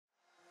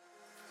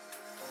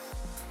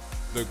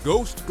The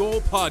Ghost Goal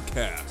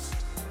Podcast.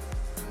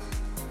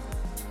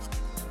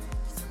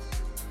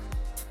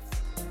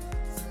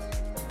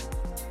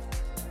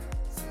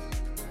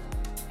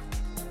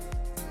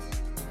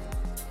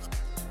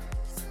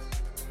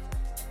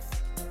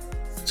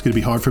 It's going to be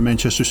hard for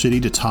Manchester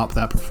City to top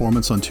that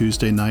performance on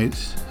Tuesday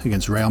night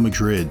against Real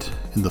Madrid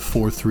in the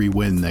 4-3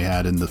 win they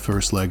had in the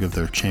first leg of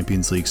their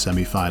Champions League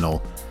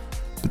semi-final.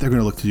 But they're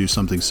going to look to do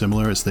something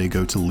similar as they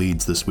go to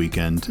Leeds this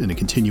weekend in a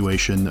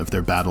continuation of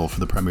their battle for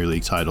the Premier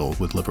League title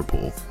with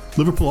Liverpool.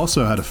 Liverpool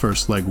also had a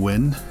first leg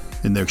win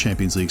in their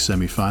Champions League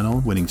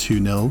semi-final, winning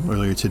 2-0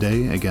 earlier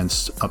today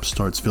against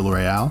upstarts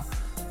Villarreal.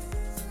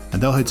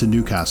 And they'll head to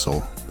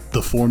Newcastle,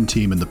 the form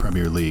team in the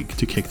Premier League,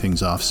 to kick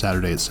things off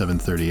Saturday at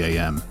 7:30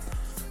 a.m.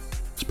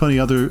 There's plenty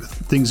of other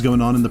things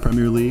going on in the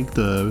Premier League.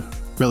 The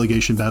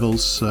relegation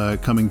battles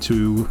coming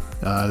to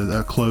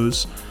a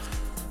close.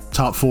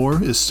 Top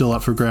four is still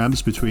up for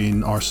grabs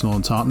between Arsenal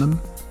and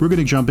Tottenham. We're going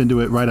to jump into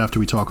it right after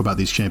we talk about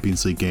these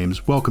Champions League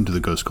games. Welcome to the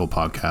Ghost Goal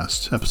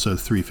Podcast, episode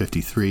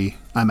 353.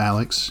 I'm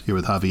Alex, here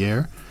with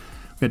Javier.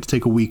 We had to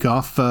take a week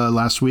off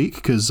last week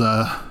because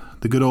the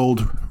good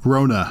old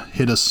Rona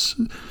hit us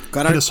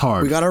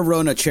hard. We got our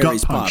Rona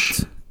cherries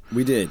popped.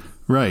 We did.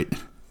 Right.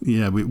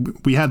 Yeah,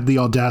 we had the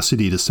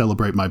audacity to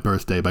celebrate my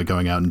birthday by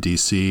going out in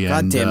DC,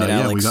 and God damn it,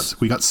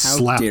 Alex. we got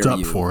slapped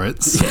up for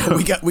it. So.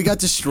 Yeah, we got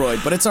destroyed,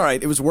 but it's all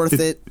right. It was worth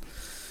it.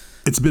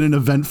 It's been an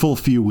eventful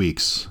few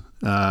weeks.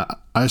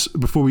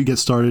 Before we get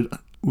started,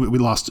 we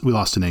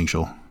lost an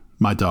angel,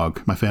 my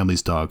dog, my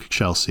family's dog,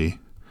 Chelsea,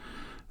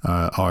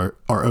 our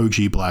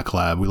OG black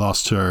lab. We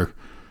lost her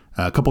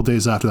a couple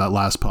days after that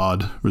last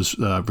pod was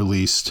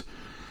released.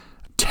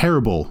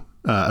 Terrible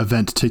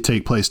event to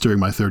take place during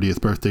my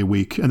 30th birthday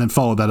week, and then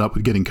follow that up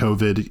with getting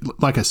COVID.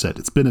 Like I said,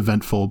 it's been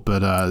eventful,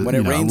 but when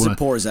it rains, it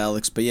pours,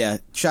 Alex. But yeah,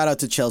 shout out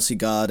to Chelsea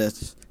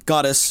Goddess.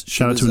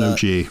 Shout out to an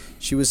OG.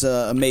 She was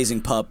an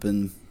amazing pup,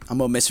 and I'm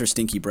gonna miss her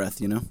stinky breath.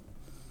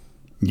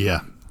 Yeah,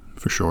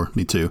 for sure.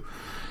 Me too.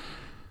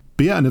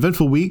 But yeah, an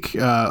eventful week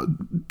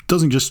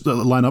doesn't just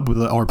line up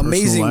with our personal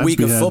amazing lives. week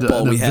of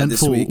football we had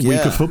this week.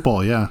 Week of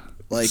football, yeah.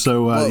 Yesterday,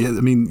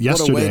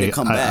 what a way to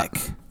come back.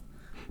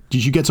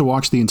 Did you get to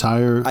watch the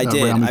entire I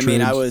did. Real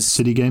Madrid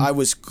City game? I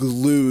was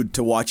glued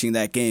to watching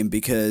that game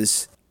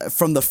because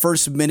from the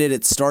first minute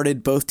it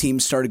started, both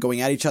teams started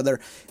going at each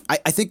other. I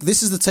think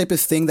this is the type of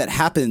thing that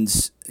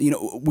happens.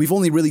 We've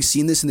only really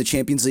seen this in the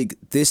Champions League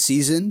this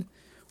season,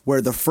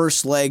 where the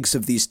first legs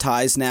of these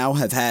ties now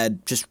have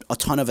had just a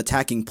ton of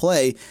attacking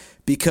play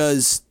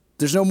because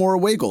there's no more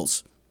away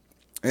goals.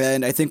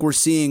 And I think we're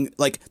seeing,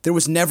 there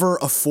was never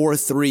a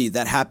 4-3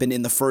 that happened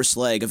in the first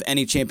leg of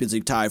any Champions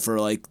League tie for,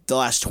 the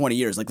last 20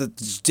 years. That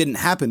just didn't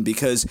happen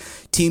because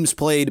teams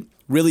played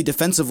really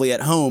defensively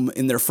at home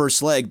in their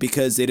first leg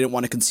because they didn't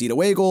want to concede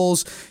away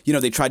goals.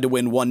 They tried to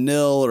win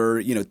 1-0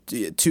 or,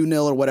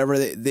 2-0 or whatever.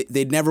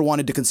 They never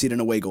wanted to concede an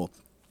away goal.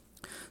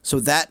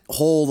 So that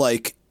whole,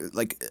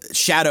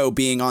 shadow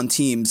being on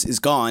teams is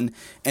gone,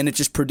 and it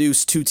just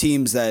produced two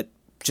teams that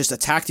just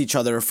attacked each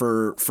other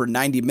for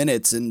 90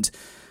 minutes, and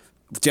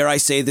dare I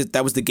say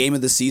that was the game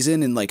of the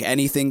season in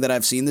anything that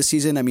I've seen this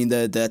season. I mean,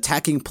 the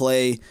attacking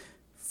play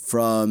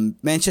from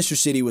Manchester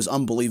City was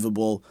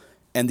unbelievable,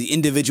 and the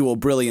individual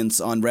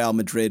brilliance on Real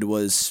Madrid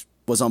was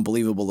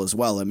unbelievable as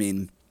well. I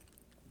mean,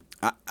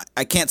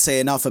 I can't say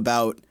enough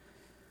about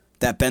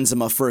that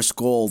Benzema first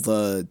goal,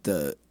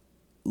 the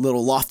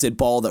little lofted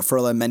ball that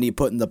Ferland Mendy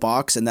put in the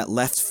box, and that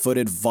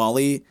left-footed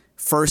volley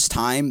first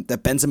time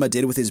that Benzema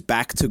did with his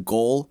back to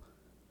goal.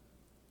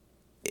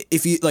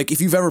 If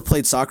you've ever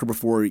played soccer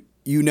before,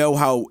 you know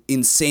how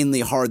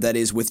insanely hard that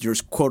is with your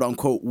quote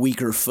unquote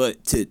weaker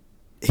foot to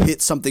hit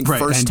something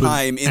first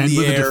time in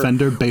the air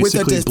with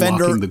a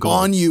defender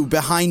on you,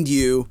 behind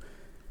you.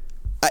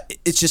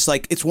 It's just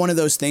it's one of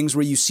those things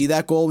where you see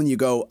that goal and you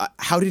go,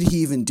 how did he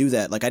even do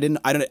that?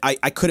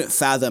 I couldn't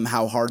fathom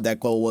how hard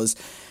that goal was.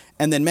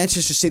 And then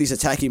Manchester City's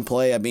attacking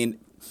play. I mean,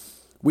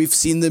 we've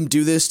seen them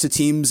do this to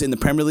teams in the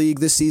Premier League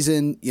this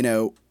season,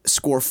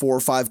 score 4 or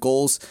 5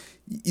 goals.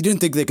 You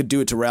didn't think they could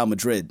do it to Real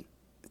Madrid.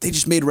 They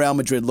just made Real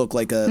Madrid look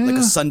like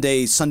a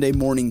Sunday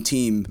morning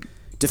team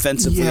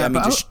defensively. Yeah,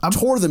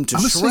 tore them to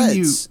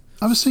shreds.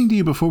 I was saying to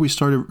you before we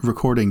started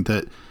recording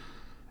that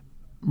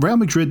Real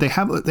Madrid, they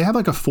have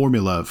a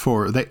formula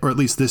or at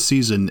least this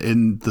season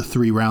in the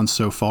 3 rounds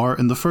so far.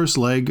 In the first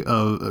leg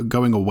of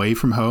going away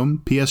from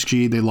home,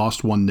 PSG, they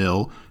lost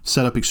 1-0,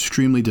 set up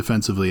extremely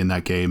defensively in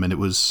that game, and it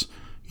was,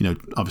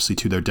 obviously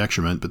to their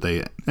detriment, but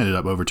they ended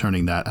up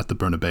overturning that at the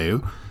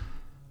Bernabeu.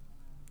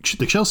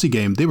 The Chelsea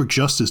game, they were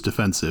just as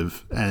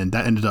defensive, and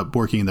that ended up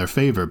working in their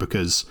favor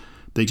because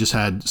they just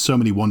had so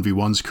many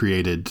 1v1s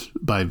created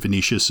by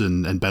Vinicius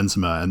and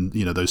Benzema, and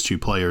those two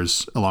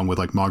players, along with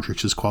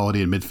Modric's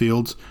quality in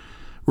midfield,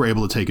 were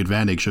able to take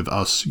advantage of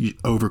us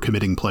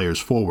overcommitting players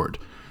forward,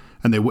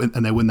 and they win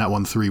that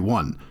one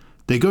 3-1.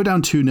 They go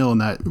down 2-0 in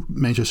that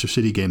Manchester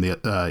City game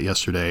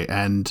yesterday,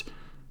 and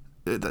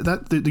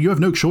that you have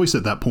no choice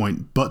at that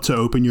point but to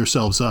open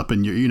yourselves up,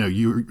 and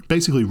you're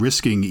basically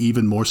risking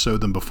even more so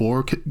than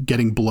before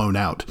getting blown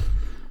out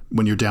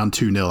when you're down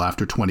 2-0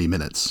 after 20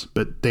 minutes.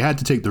 But they had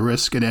to take the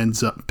risk and it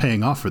ends up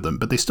paying off for them.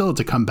 But they still had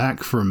to come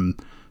back from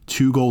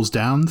 2 goals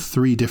down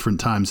 3 different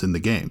times in the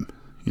game.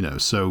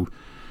 So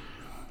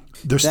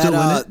they're still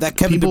in it. That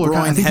Kevin De Bruyne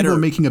I think header, people are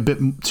making a bit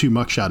too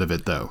much out of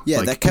it, though.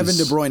 Yeah, that Kevin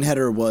De Bruyne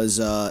header was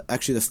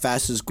actually the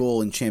fastest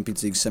goal in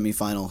Champions League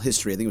semifinal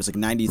history. I think it was like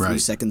 93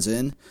 seconds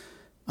in.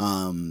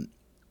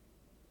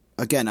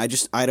 Again,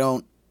 I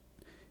don't.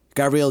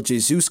 Gabriel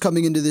Jesus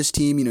coming into this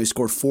team, he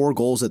scored 4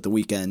 goals at the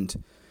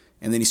weekend,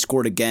 and then he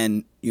scored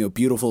again.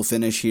 Beautiful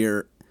finish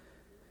here.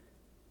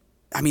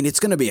 I mean, it's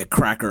going to be a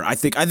cracker. I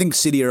think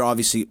City are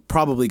obviously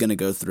probably going to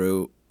go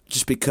through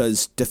just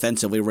because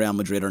defensively Real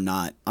Madrid are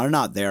not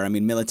there. I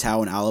mean,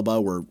 Militao and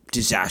Alaba were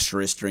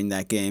disastrous during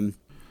that game.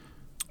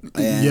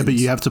 Yeah, but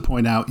you have to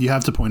point out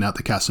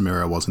that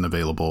Casemiro wasn't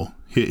available.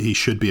 He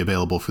should be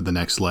available for the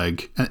next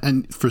leg,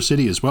 and for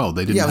City as well.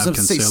 They didn't have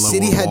Cancelo.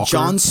 City or had Walker.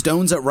 John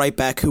Stones at right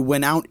back, who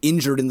went out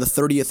injured in the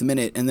 30th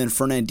minute, and then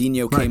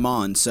Fernandinho came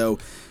on. So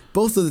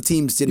both of the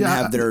teams didn't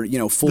have their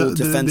full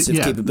defensive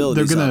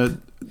capabilities.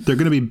 They're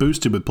going to be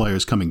boosted with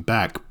players coming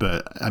back,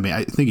 but I mean,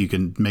 I think you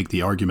can make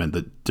the argument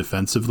that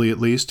defensively, at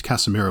least,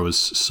 Casemiro is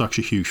such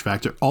a huge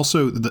factor.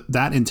 Also,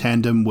 that in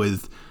tandem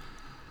with,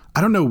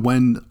 I don't know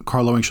when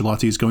Carlo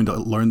Ancelotti is going to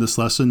learn this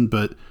lesson,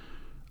 but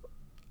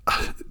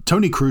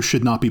Toni Kroos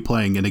should not be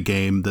playing in a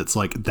game that's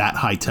like that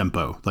high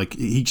tempo. Like,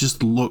 he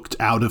just looked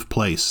out of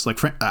place. Like,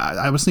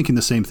 I was thinking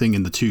the same thing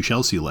in the 2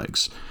 Chelsea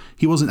legs.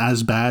 He wasn't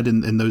as bad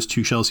in those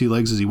 2 Chelsea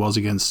legs as he was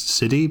against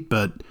City,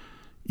 but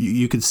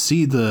you could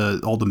see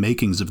all the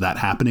makings of that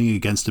happening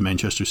against a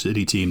Manchester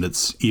City team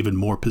that's even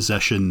more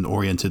possession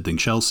oriented than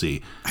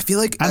Chelsea. I feel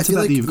like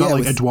you've got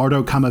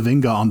Eduardo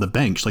Camavinga on the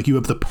bench. Like, you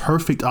have the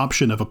perfect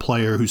option of a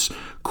player who's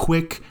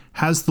quick,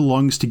 has the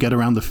lungs to get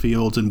around the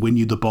field and win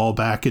you the ball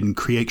back and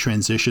create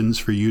transitions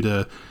for you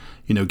to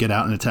get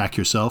out and attack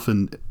yourself.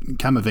 And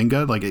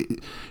Camavinga, like,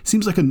 it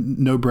seems like a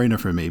no-brainer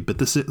for me. But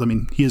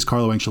he is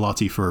Carlo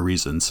Ancelotti for a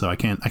reason, so I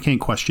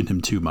can't question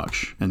him too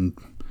much.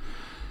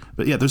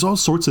 But yeah, there's all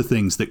sorts of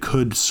things that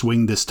could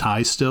swing this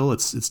tie still.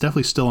 It's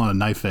definitely still on a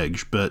knife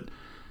edge, but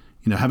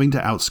having to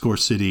outscore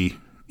City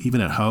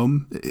even at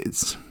home,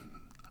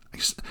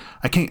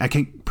 I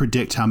can't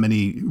predict how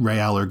many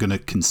Real are going to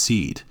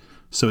concede.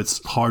 So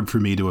it's hard for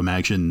me to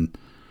imagine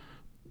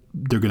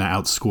they're going to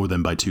outscore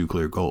them by 2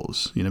 clear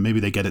goals. Maybe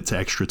they get it to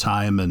extra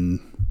time and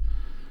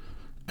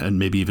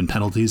maybe even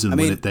penalties and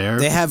win it there.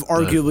 They have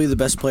arguably the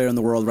best player in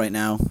the world right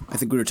now. I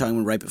think we were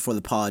talking right before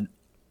the pod.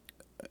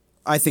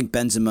 I think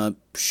Benzema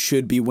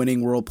should be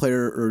winning World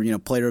Player or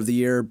Player of the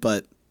Year,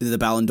 but the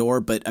Ballon d'Or.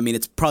 But I mean,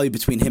 it's probably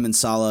between him and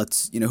Salah.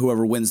 It's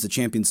whoever wins the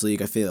Champions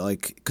League. I feel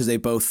like because they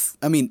both.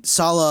 I mean,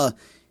 Salah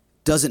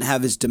doesn't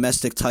have his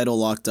domestic title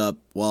locked up,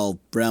 while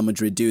Real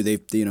Madrid do.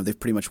 They've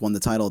pretty much won the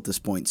title at this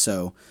point.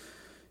 So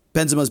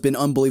Benzema's been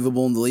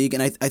unbelievable in the league,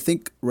 and I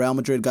think Real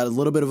Madrid got a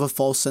little bit of a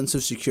false sense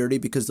of security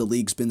because the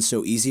league's been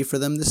so easy for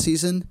them this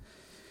season.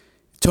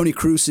 Toni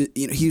Kroos,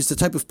 he's the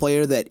type of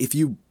player that if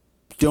you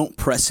don't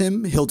press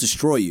him, he'll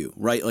destroy you,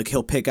 right? Like,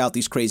 he'll pick out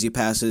these crazy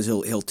passes,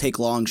 he'll take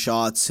long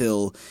shots,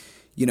 he'll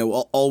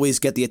always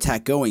get the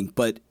attack going.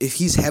 But if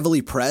he's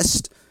heavily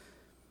pressed,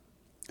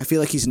 I feel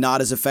like he's not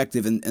as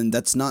effective, and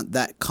that's not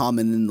that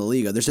common in La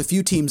Liga. There's a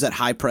few teams that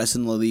high press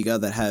in La Liga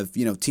that have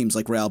teams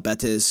like Real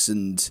Betis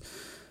and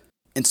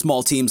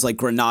small teams like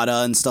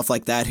Granada and stuff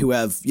like that who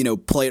have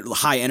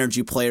high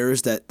energy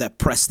players that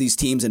press these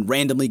teams and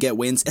randomly get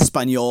wins.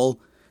 Espanyol,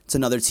 it's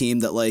another team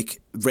that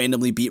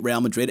randomly beat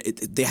Real Madrid.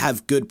 They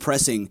have good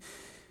pressing.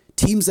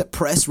 Teams that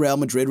press Real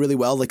Madrid really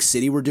well, like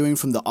City were doing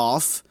from the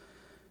off,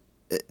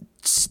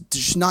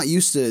 just not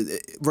used to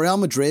Real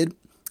Madrid,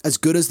 as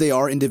good as they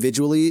are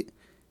individually.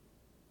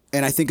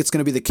 And I think it's going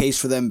to be the case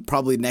for them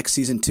probably next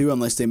season too,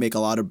 unless they make a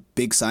lot of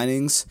big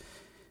signings.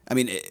 I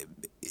mean,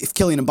 if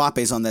Kylian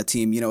Mbappe's on that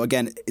team,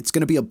 again, it's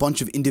going to be a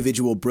bunch of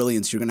individual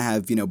brilliance. You're going to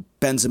have,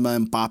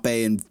 Benzema,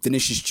 Mbappe, and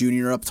Vinicius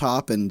Jr. up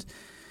top, and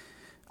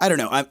I don't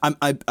know.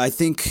 I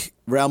think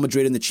Real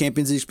Madrid in the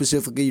Champions League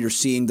specifically, you're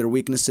seeing their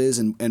weaknesses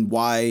and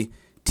why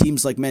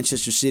teams like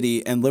Manchester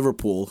City and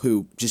Liverpool,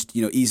 who just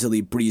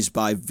easily breezed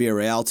by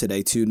Villarreal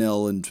today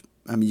 2-0, and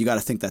I mean, you got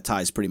to think that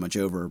tie is pretty much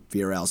over.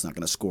 Villarreal's not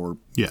going to score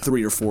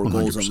 3 or 4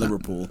 goals on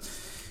Liverpool,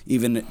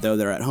 even though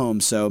they're at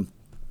home. So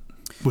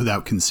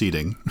without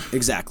conceding,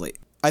 exactly.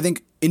 I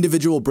think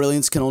individual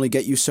brilliance can only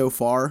get you so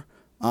far,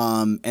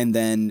 and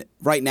then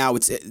right now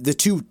it's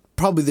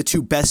probably the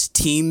 2 best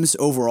teams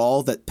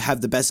overall that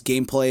have the best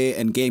gameplay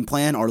and game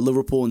plan are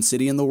Liverpool and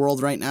City in the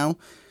world right now.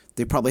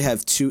 They probably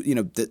have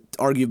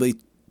arguably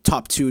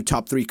top 2,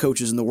 top 3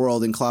 coaches in the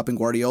world in Klopp and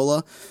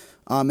Guardiola.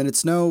 And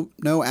it's no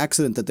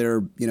accident that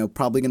they're,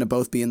 probably going to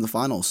both be in the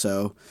final.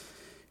 So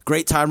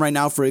great time right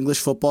now for English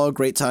football.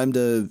 Great time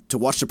to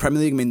watch the Premier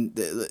League. I mean,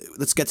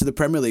 let's get to the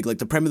Premier League. Like,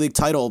 the Premier League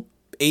title,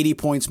 80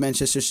 points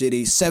Manchester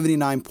City,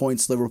 79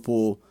 points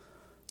Liverpool.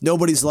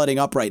 Nobody's letting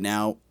up right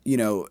now.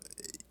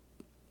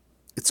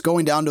 It's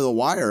going down to the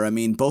wire. I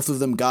mean, both of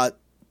them got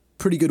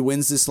pretty good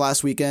wins this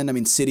last weekend. I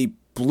mean, City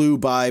blew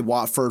by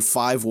Watford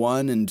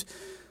 5-1, and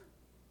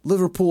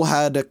Liverpool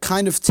had a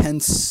kind of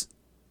tense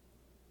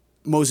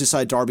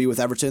Merseyside derby with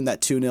Everton,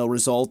 that 2-0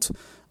 result,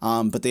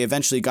 but they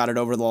eventually got it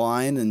over the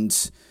line,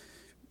 and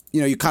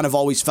you kind of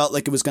always felt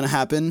like it was going to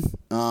happen,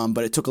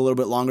 but it took a little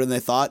bit longer than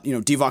they thought.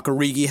 Divock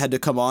Origi had to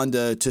come on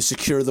to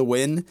secure the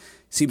win.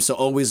 Seems to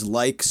always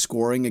like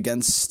scoring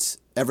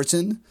against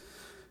Everton,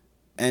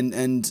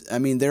 and I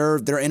mean they're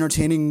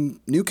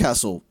entertaining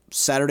Newcastle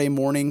Saturday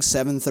morning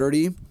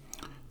 7:30.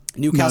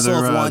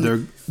 Newcastle have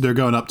won. They're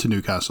going up to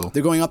Newcastle.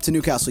 They're going up to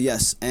Newcastle,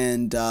 yes.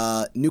 And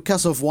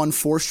Newcastle have won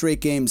 4 straight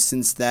games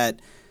since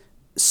that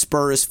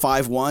Spurs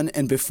 5-1.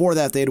 And before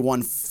that, they had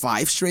won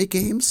 5 straight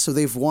games. So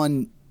they've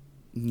won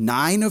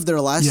 9 of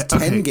their last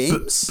 10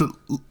 games.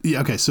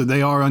 Okay, so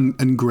they are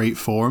in great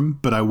form.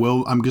 But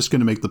I'm just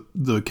going to make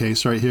the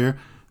case right here.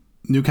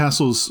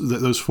 Newcastle's,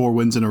 those 4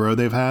 wins in a row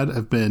they've had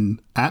have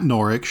been at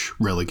Norwich,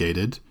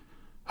 relegated.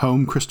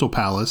 Home Crystal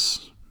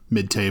Palace,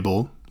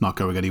 mid-table, not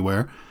going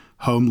anywhere.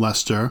 Home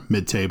Leicester,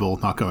 mid-table,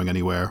 not going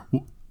anywhere.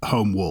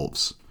 Home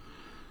Wolves.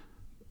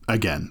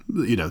 Again,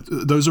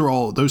 those are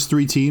all those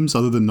 3 teams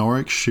other than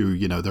Norwich who,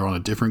 they're on a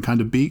different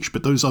kind of beach,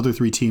 but those other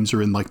 3 teams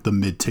are in like the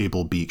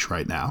mid-table beach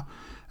right now.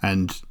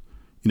 And,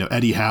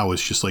 Eddie Howe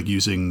is just like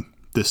using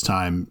this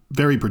time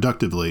very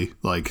productively.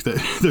 Like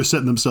they're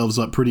setting themselves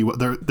up pretty well.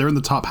 They're in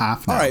the top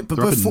half now. All right, but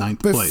they're up in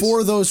ninth place.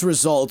 Before those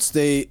results,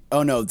 they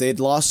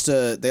lost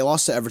to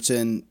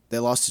Everton, they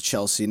lost to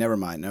Chelsea. Never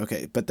mind.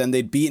 Okay, but then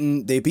they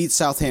beat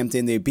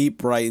Southampton, they beat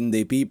Brighton,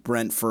 they beat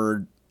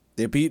Brentford,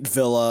 they beat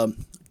Villa,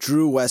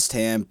 drew West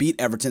Ham, beat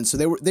Everton. So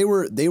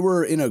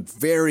they're in a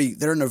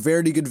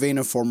very good vein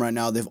of form right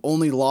now. They've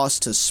only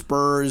lost to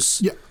Spurs.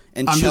 Yeah.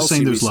 And I'm Chelsea just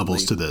saying there's recently.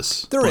 Levels to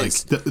this. There like,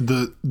 is.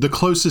 The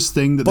closest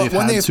thing that but they've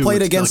had to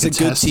played against like a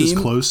good test team,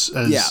 as close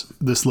as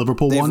this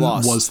Liverpool one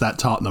lost. was that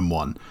Tottenham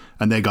one,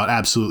 and they got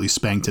absolutely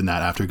spanked in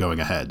that after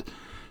going ahead.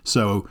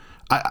 So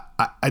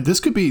this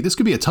could be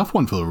a tough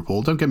one for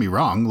Liverpool. Don't get me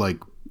wrong. Like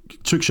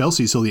took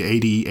Chelsea till the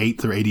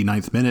 88th or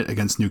 89th minute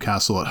against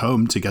Newcastle at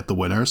home to get the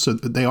winner. So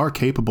they are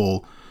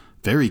capable,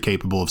 very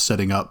capable of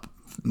setting up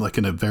like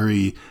in a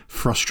very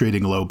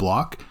frustrating low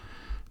block.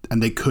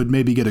 And they could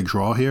maybe get a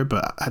draw here,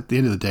 but at the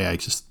end of the day,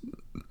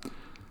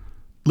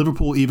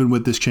 Liverpool, even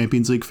with this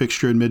Champions League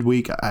fixture in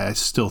midweek, I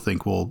still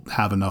think will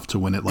have enough to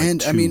win it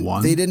 2-1. I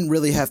mean, they didn't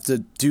really have to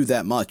do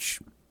that much.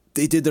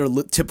 They did their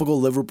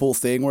typical Liverpool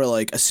thing where,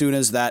 like, as soon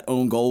as that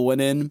own goal went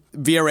in,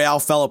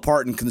 Villarreal fell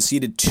apart and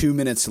conceded 2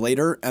 minutes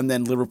later, and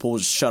then Liverpool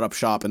just shut up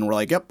shop and were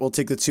like, yep, we'll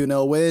take the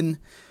 2-0 win.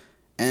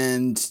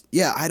 And,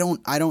 yeah, I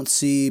don't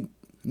see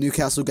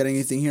Newcastle getting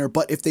anything here,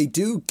 but if they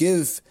do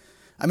give...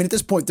 I mean, at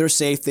this point, they're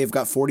safe. They've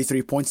got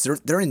 43 points.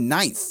 They're in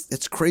 9th.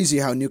 It's crazy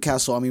how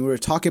Newcastle, I mean, we were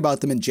talking about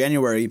them in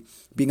January,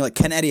 being like,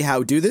 can Eddie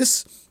Howe do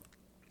this?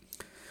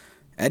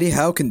 Eddie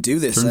Howe can do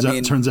this.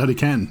 Turns out he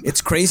can.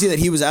 It's crazy that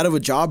he was out of a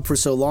job for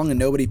so long and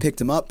nobody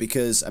picked him up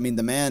because, I mean,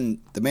 the man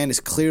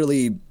is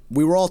clearly,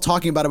 we were all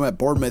talking about him at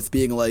Bournemouth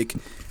being like,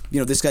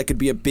 this guy could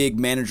be a big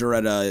manager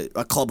at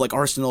a club like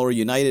Arsenal or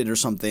United or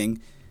something.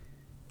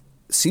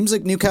 Seems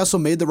like Newcastle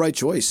made the right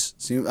choice.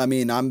 I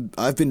mean,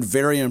 I've been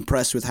very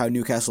impressed with how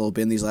Newcastle have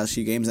been these last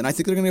few games, and I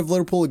think they're going to give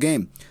Liverpool a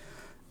game.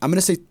 I'm going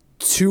to say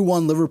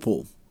 2-1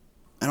 Liverpool.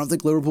 I don't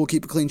think Liverpool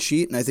keep a clean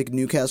sheet, and I think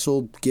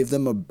Newcastle give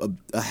them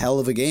a hell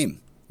of a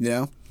game.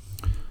 Yeah,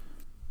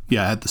 I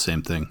had the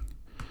same thing.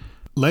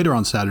 Later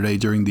on Saturday,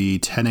 during the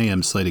 10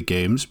 a.m. slated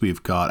games,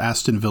 we've got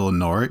Aston Villa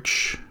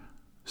Norwich,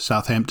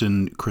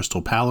 Southampton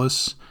Crystal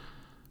Palace,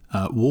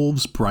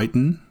 Wolves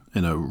Brighton,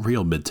 in a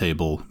real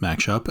mid-table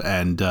matchup,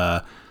 and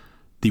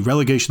the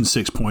relegation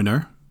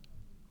 6-pointer,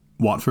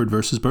 Watford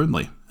versus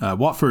Burnley.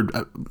 Watford,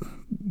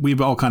 we've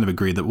all kind of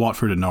agreed that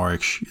Watford and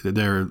Norwich,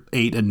 they're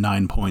 8 and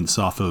 9 points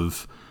off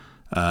of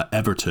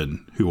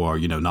Everton, who are,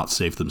 not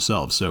safe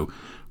themselves. So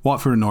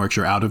Watford and Norwich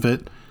are out of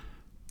it.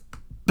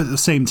 But at the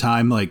same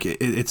time, like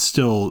it's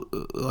still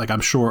like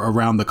I'm sure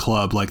around the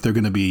club, like they're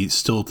going to be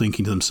still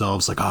thinking to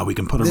themselves, like, we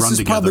can put a run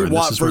together. And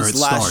this is probably Watford's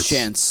last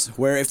chance.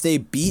 Where if they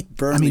beat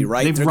Burnley,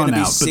 they're going to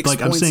be 6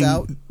 points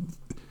out.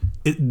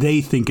 They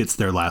think it's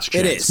their last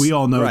chance. It is. We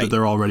all know that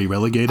they're already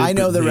relegated. I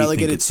know they're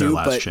relegated too,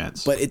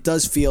 chance. But it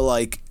does feel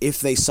like if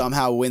they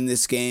somehow win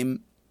this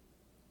game,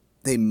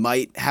 they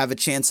might have a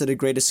chance at a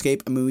great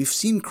escape. I mean, we've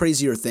seen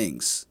crazier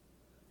things.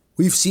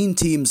 We've seen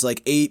teams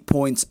like 8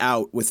 points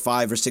out with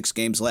 5 or 6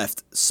 games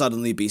left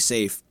suddenly be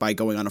safe by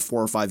going on a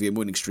 4 or 5 game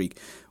winning streak.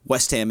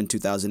 West Ham in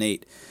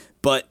 2008.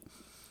 But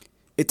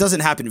it doesn't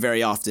happen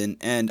very often,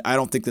 and I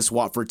don't think this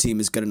Watford team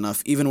is good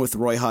enough. Even with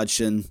Roy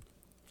Hodgson,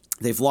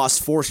 they've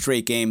lost 4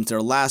 straight games.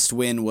 Their last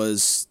win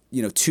was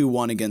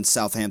 2-1 against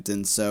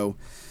Southampton. So,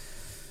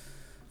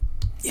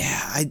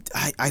 yeah,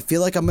 I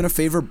feel like I'm going to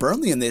favor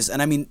Burnley in this.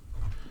 And I mean,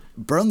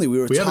 Burnley, we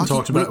haven't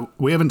talked about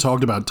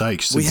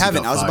Dyche since we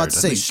haven't. I was about to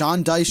say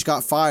Sean Dyche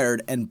got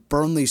fired, and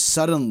Burnley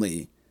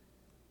suddenly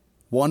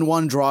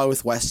 1-1 draw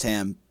with West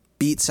Ham,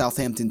 beat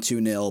Southampton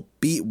 2-0,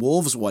 beat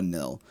Wolves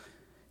 1-0,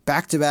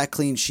 back-to-back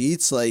clean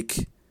sheets.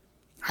 Like,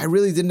 I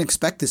really didn't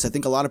expect this. I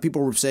think a lot of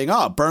people were saying,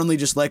 "Burnley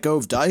just let go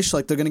of Dyche,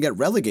 like they're going to get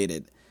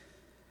relegated."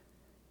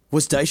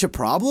 Was Dyche a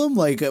problem?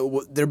 Like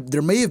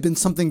there may have been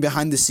something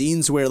behind the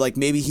scenes where like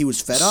maybe he was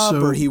fed up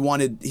or he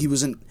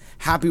wasn't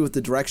happy with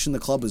the direction the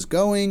club was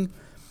going.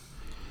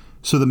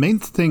 So the main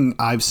thing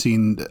I've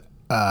seen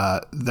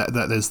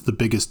that is the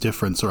biggest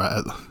difference, or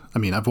I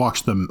mean, I've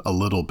watched them a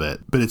little bit,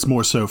 but it's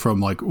more so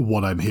from like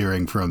what I'm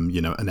hearing from,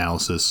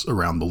 analysis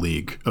around the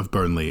league of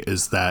Burnley,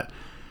 is that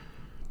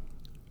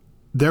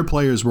their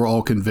players were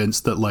all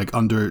convinced that like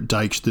under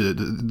Dyche,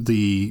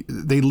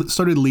 they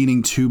started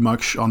leaning too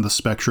much on the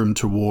spectrum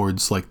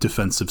towards like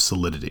defensive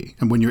solidity.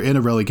 And when you're in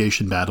a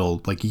relegation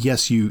battle, like,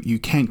 yes, you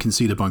can't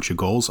concede a bunch of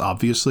goals,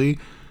 obviously,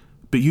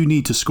 but you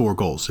need to score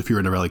goals if you're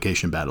in a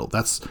relegation battle.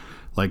 That's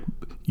like,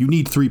 you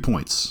need 3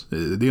 points.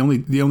 The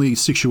only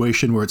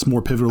situation where it's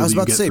more pivotal that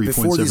you get 3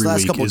 points every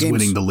week is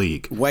winning the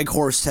league.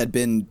 Weghorst had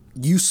been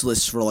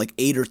useless for like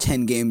 8 or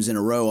 10 games in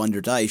a row under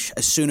Dyche.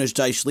 As soon as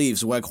Dyche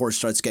leaves, Weghorst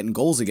starts getting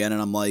goals again,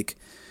 and I'm like,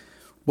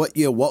 what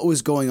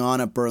was going on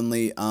at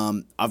Burnley?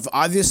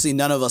 Obviously,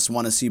 none of us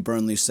want to see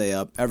Burnley stay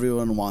up.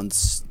 Everyone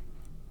wants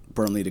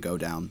Burnley to go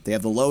down. They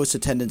have the lowest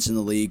attendance in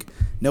the league.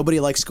 Nobody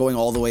likes going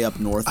all the way up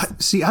north.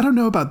 I don't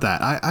know about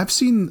that. I've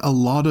seen a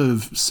lot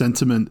of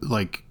sentiment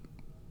like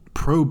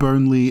pro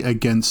Burnley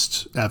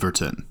against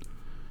Everton,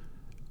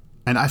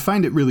 and I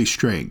find it really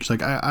strange.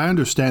 Like I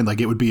understand like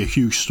it would be a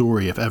huge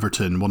story if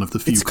Everton, one of the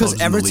few clubs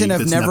in the league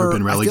that's never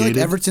been relegated. I feel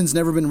like Everton's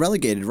never been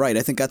relegated, right?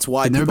 I think that's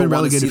why they've people never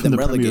been want to see relegated from them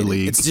the Premier relegated.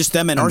 League. It's just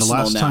them and Arsenal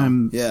the last now.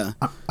 Time, yeah,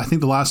 I think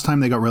the last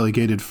time they got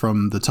relegated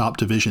from the top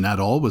division at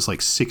all was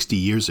like 60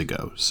 years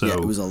ago. So yeah,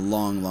 it was a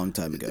long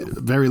time ago.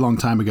 Very long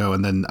time ago.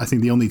 And then I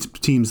think the only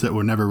teams that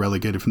were never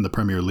relegated from the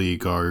Premier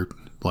League are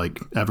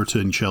like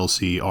Everton,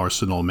 Chelsea,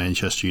 Arsenal,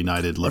 Manchester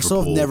United, Liverpool.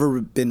 Arsenal have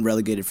never been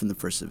relegated from the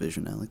first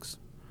division, Alex.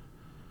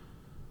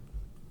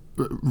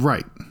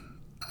 Right.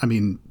 I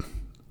mean,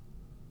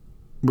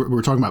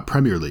 we're talking about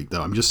Premier League,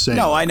 though. I'm just saying.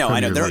 No, I know.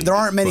 There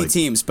aren't many like,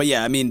 teams, but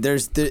yeah, I mean,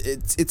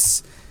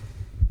 it's.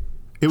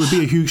 It would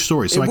be a huge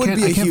story, so I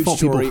can't fault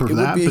people for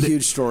that. It would be a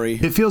huge story.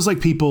 It feels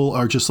like people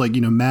are just like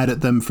mad at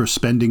them for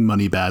spending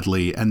money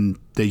badly, and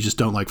they just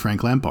don't like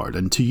Frank Lampard.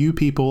 And to you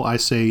people, I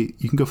say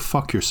you can go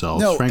fuck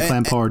yourselves. No, Frank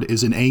Lampard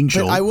is an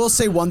angel. But I will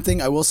say one thing.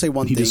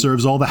 He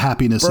deserves all the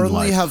happiness in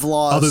life.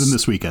 Other than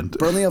this weekend.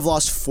 Burnley have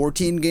lost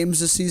 14 games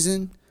this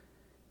season.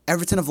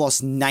 Everton have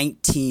lost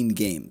 19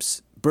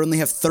 games. Burnley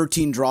have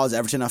 13 draws.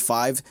 Everton have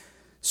 5.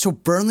 So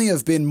Burnley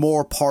have been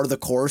more par of the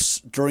course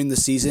during the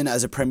season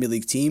as a Premier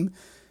League team.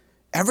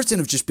 Everton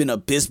have just been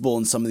abysmal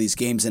in some of these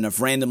games and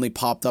have randomly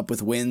popped up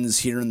with wins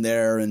here and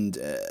there, and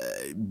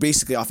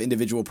basically off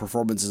individual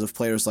performances of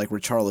players like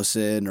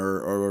Richarlison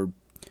or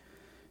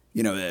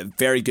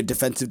very good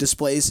defensive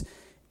displays.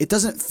 It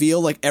doesn't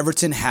feel like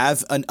Everton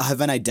have an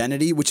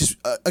identity, which is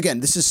again,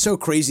 this is so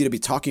crazy to be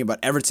talking about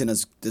Everton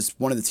as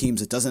one of the teams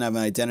that doesn't have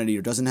an identity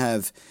or doesn't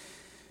have.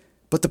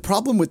 But the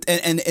problem with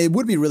and it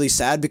would be really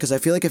sad because I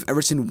feel like if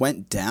Everton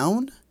went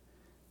down,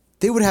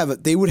 they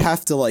would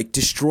have to like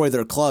destroy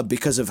their club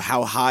because of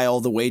how high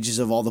all the wages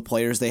of all the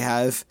players they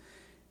have.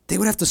 They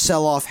would have to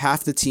sell off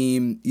half the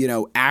team,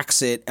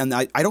 axe it, and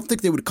I don't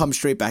think they would come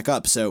straight back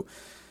up. So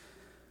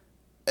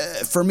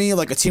for me,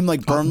 like a team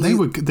like Burnley,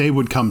 they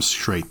would come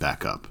straight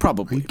back up.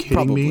 Probably. Are you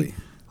kidding me?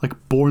 Like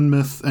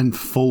Bournemouth and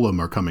Fulham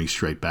are coming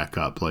straight back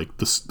up. Like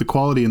the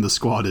quality in the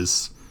squad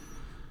is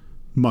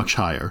much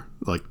higher.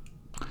 Like.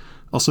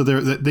 Also,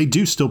 they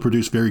do still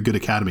produce very good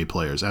academy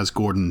players, as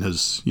Gordon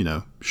has,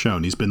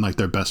 shown. He's been like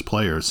their best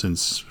player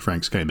since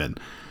Franks came in.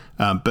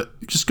 But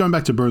just going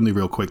back to Burnley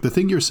real quick, the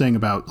thing you're saying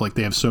about like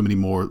they have so many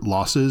more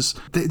losses,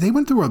 they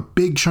went through a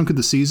big chunk of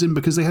the season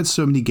because they had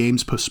so many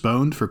games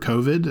postponed for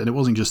COVID, and it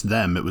wasn't just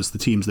them; it was the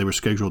teams they were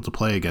scheduled to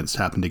play against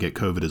happened to get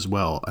COVID as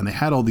well, and they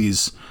had all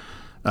these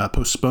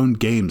postponed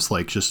games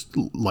just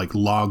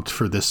logged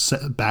for this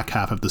back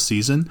half of the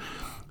season.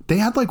 They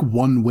had like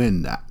one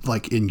win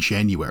like in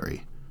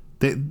January.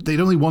 They'd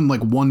only won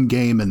like one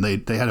game and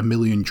they had a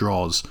million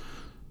draws,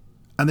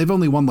 and they've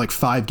only won like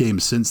 5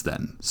 games since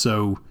then.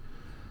 So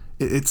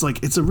it's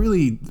a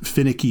really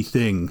finicky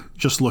thing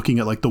just looking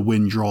at like the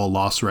win draw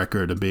loss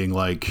record and being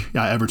like,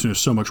 yeah, Everton is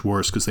so much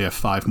worse because they have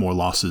 5 more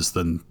losses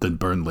than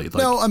Burnley.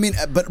 No, I mean,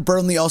 but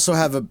Burnley also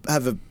have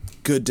a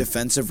good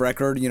defensive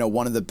record.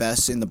 one of the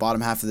best in the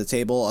bottom half of the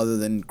table, other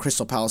than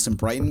Crystal Palace and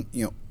Brighton.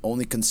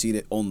 Only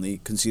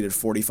conceded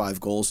 45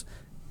 goals.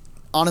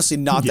 Honestly,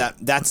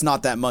 that's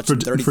not that much. For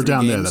down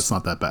games. There, that's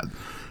not that bad.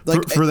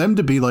 For them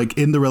to be like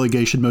in the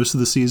relegation most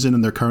of the season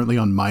and they're currently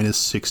on minus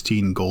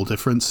 16 goal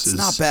difference is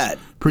not bad.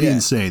 Pretty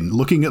insane.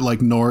 Looking at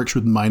like Norwich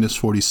with minus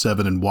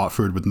 47 and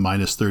Watford with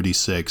minus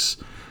 36,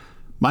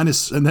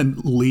 and then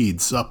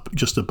Leeds up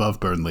just above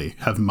Burnley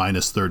have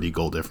minus 30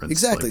 goal difference.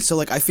 Exactly. So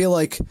I feel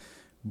like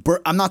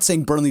I'm not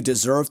saying Burnley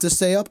deserve to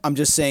stay up. I'm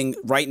just saying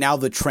right now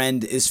the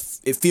trend is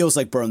it feels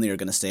like Burnley are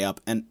going to stay up,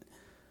 and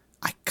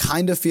I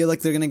kind of feel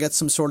like they're going to get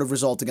some sort of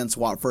result against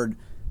Watford.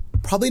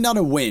 Probably not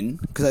a win,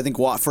 because I think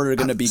Watford are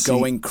going to be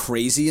going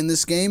crazy in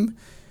this game.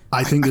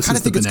 I think this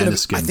is the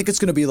bananas game. I think it's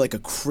going to be like a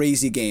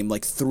crazy game,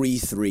 like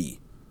 3-3.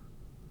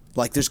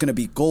 Like, there's going to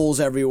be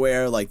goals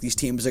everywhere. Like, these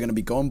teams are going to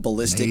be going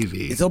ballistic.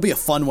 Maybe. It'll be a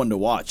fun one to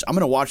watch. I'm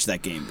going to watch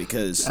that game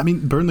because... I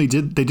mean, Burnley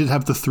did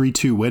have the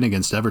 3-2 win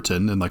against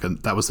Everton, and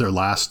that was their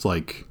last,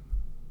 relegation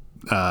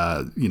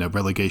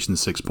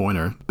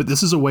 6-pointer. But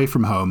this is away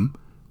from home.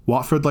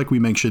 Watford, like we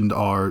mentioned,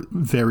 are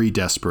very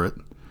desperate.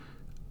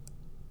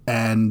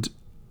 And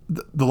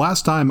the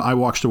last time I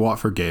watched a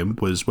Watford game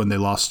was when they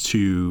lost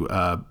to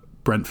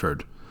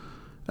Brentford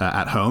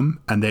at home,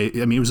 and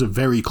it was a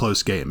very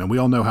close game, and we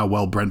all know how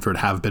well Brentford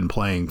have been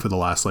playing for the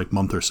last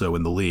month or so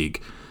in the league.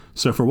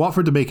 So for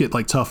Watford to make it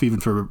tough even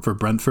for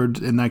Brentford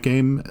in that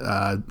game,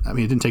 it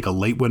didn't take a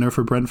late winner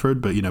for Brentford,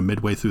 but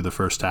midway through the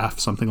first half,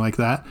 something like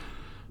that,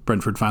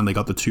 Brentford finally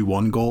got the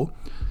 2-1 goal.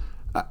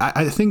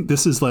 I think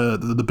this is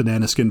the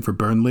banana skin for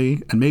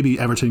Burnley, and maybe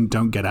Everton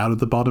don't get out of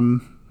the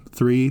bottom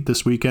 3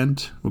 this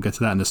weekend. We'll get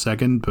to that in a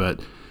second, but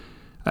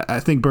I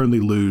think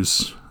Burnley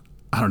lose.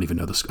 I don't even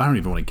know this. I don't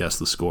even want to guess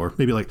the score.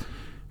 Maybe like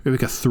a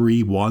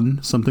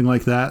 3-1, something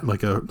like that.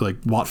 Like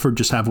Watford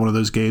just have one of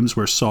those games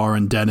where Sarr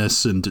and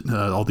Dennis and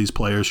all these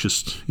players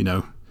just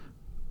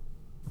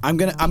I'm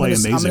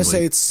gonna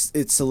say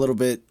it's a little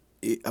bit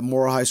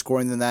more high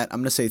scoring than that.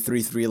 I'm gonna say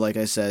 3-3. Like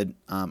I said,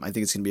 I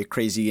think it's gonna be a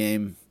crazy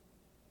game.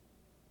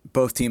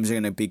 Both teams are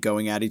gonna be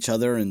going at each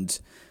other, and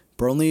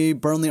Burnley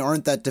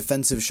aren't that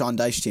defensive Sean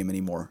Dyche team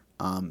anymore.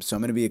 So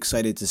I'm gonna be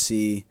excited to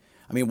see.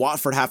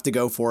 Watford have to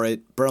go for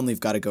it.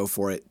 Burnley've got to go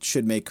for it.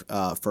 Should make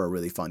for a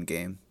really fun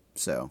game.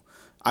 So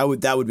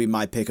that would be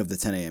my pick of the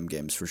 10 a.m.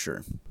 games for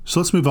sure. So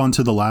let's move on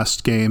to the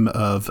last game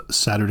of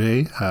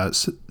Saturday,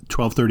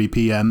 12:30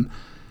 p.m.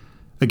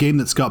 A game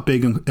that's got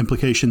big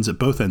implications at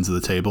both ends of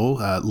the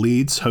table.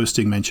 Leeds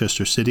hosting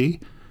Manchester City.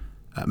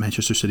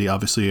 Manchester City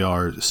obviously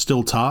are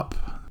still top.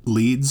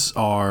 Leeds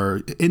are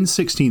in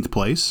 16th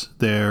place.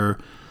 They're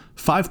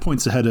 5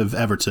 points ahead of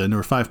Everton,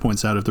 or 5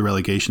 points out of the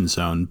relegation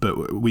zone.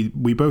 But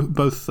we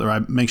both, or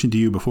I mentioned to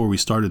you before we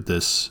started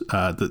this,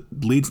 that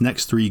Leeds'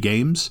 next 3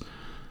 games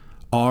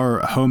are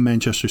home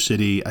Manchester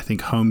City, I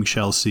think home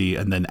Chelsea,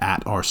 and then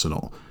at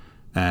Arsenal.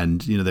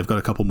 And, they've got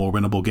a couple more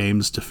winnable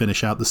games to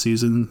finish out the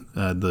season,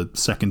 the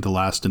second to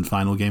last and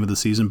final game of the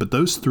season. But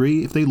those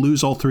 3, if they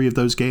lose all 3 of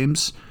those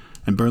games,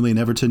 and Burnley and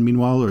Everton,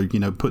 meanwhile, are,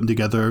 putting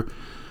together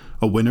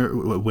a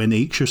win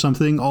each or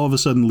something, all of a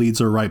sudden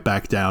Leeds are right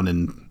back down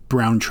in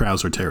brown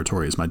trouser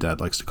territory, as my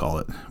dad likes to call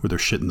it, where they're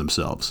shitting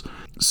themselves.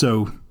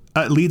 So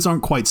Leeds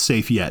aren't quite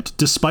safe yet,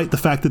 despite the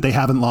fact that they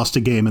haven't lost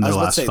a game in their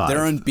last 5.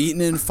 They're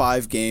unbeaten in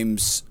 5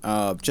 games.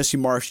 Jesse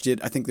Marsch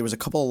I think there was a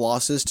couple of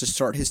losses to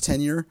start his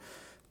tenure,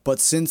 but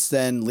since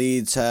then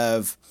Leeds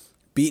have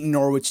beaten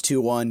Norwich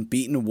 2-1,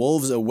 beaten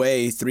Wolves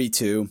away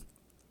 3-2,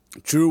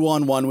 drew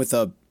 1-1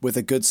 with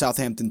a good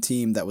Southampton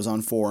team that was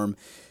on form,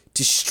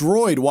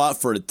 destroyed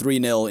Watford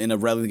 3-0 in a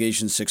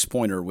relegation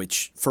 6-pointer,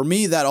 which for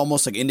me that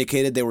almost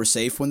indicated they were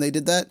safe when they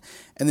did that,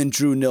 and then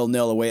drew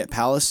 0-0 away at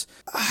Palace.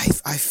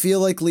 I feel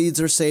like Leeds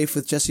are safe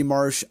with Jesse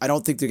Marsch. I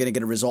don't think they're going to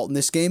get a result in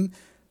this game,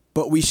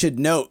 but we should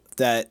note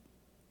that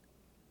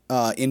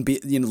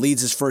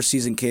Leeds' first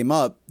season came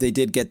up, they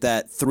did get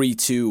that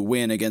 3-2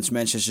 win against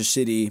Manchester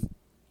City.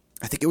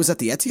 I think it was at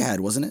the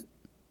Etihad, wasn't it?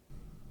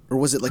 Or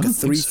was it a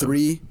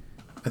 3-3?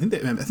 I think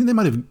they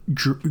might have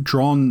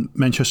drawn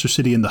Manchester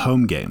City in the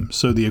home game,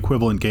 so the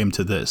equivalent game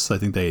to this. I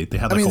think they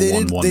had a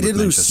 1-1. They did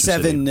lose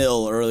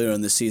 7-0 earlier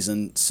in the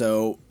season,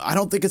 so I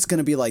don't think it's going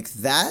to be like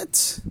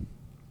that.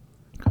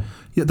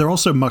 Yeah, they're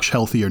also much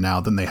healthier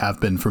now than they have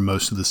been for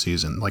most of the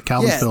season. Like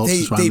Calvin Phillips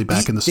is finally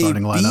back in the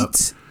starting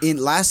lineup.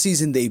 Last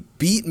season, they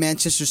beat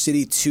Manchester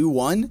City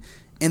 2-1,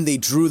 and they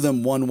drew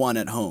them 1-1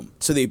 at home.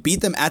 So they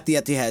beat them at the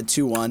Etihad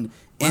 2-1,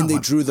 and they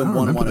drew them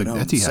 1-1 at home.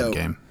 Etihad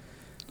game.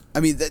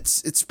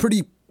 It's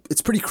pretty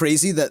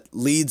crazy that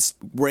Leeds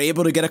were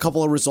able to get a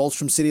couple of results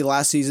from City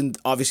last season.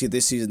 Obviously,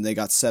 this season they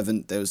got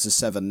 7. There was a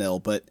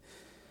 7-0, but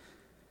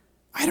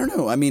I don't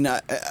know.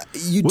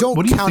 You don't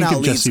what do you count think out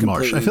of Leeds Jesse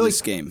Marsch? completely in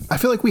this game. I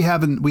feel like we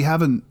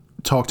haven't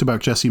talked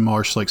about Jesse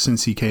Marsch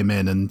since he came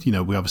in, and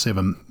we obviously have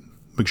a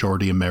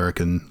majority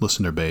American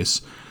listener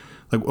base.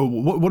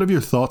 What have your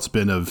thoughts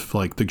been of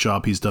the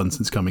job he's done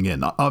since coming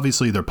in?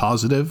 Obviously, they're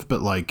positive,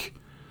 but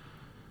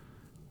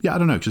yeah, I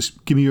don't know.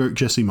 Just give me your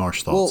Jesse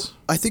Marsch thoughts. Well,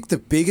 I think the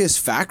biggest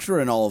factor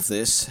in all of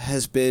this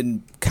has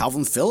been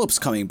Calvin Phillips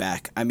coming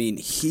back.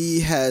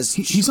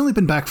 He's only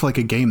been back for a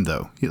game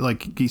though.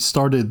 He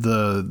started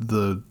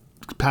the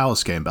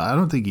Palace game, but I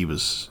don't think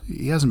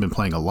he hasn't been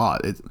playing a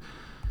lot.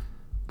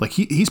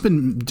 He's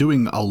been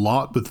doing a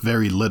lot with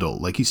very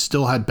little. He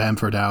still had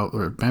Bamford out,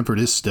 or Bamford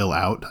is still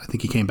out. I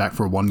think he came back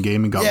for 1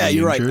 game and got re-injured. Yeah,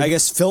 you're right. I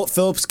guess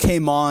Phillips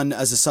came on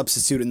as a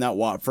substitute in that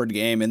Watford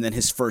game, and then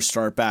his first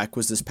start back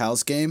was this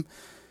Palace game.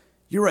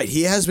 You're right.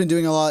 He has been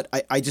doing a lot.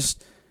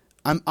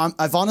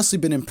 I've honestly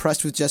been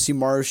impressed with Jesse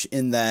Marsch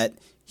in that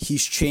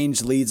he's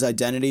changed Leeds'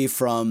 identity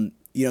from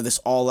this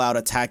all-out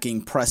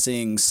attacking,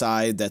 pressing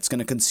side that's going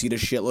to concede a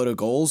shitload of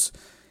goals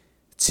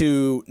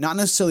to not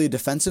necessarily a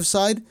defensive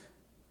side,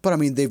 but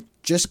they've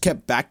just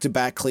kept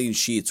back-to-back clean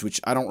sheets,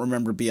 which I don't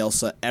remember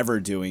Bielsa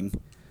ever doing.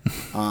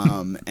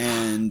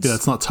 And yeah,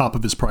 that's not top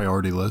of his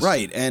priority list,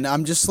 right? And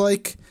I'm just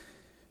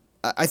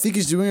I think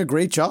he's doing a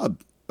great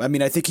job. I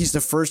mean, I think he's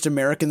the first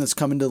American that's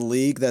come into the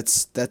league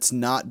that's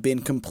not been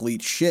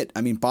complete shit.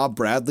 I mean, Bob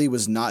Bradley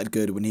was not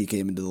good when he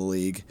came into the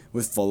league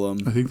with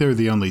Fulham. I think they're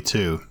the only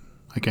two.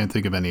 I can't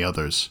think of any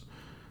others.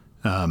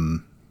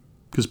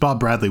 Because Bob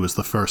Bradley was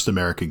the first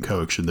American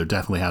coach, and there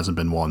definitely hasn't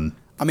been one.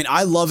 I mean,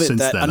 I love it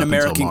that an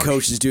American March.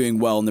 coach is doing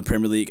well in the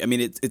Premier League. I mean,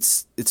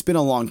 it's been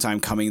a long time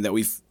coming that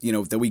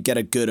we get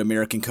a good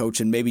American coach,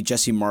 and maybe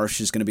Jesse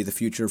Marsch is going to be the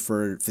future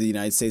for the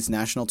United States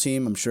national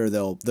team. I'm sure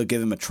they'll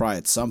give him a try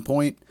at some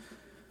point.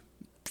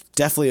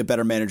 Definitely a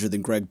better manager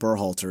than Greg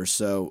Berhalter.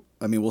 So,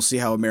 I mean, we'll see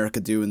how America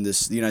do in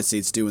this, the United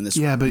States do in this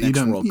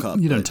next World Cup.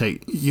 You don't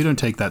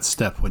take that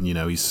step when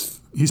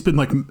he's been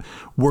like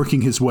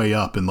working his way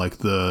up in like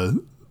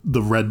the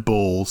Red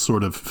Bull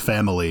sort of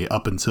family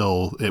up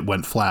until it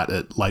went flat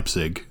at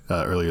Leipzig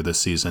earlier this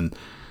season.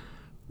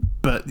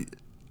 But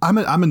I'm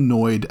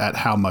annoyed at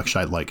how much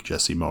I like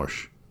Jesse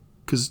Marsch,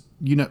 because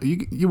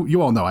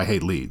you all know I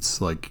hate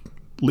Leeds. Like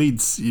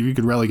Leeds, if you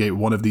could relegate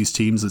one of these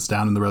teams that's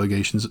down in the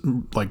relegations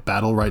like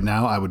battle right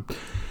now, I would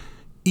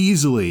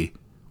easily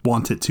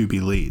want it to be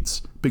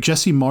Leeds. But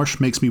Jesse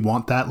Marsch makes me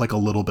want that like a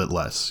little bit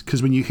less,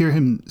 because when you hear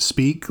him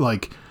speak,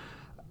 like,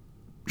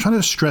 trying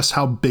to stress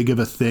how big of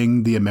a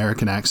thing the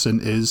American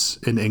accent is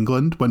in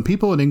England. When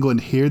people in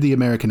England hear the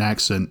American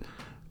accent,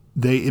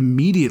 their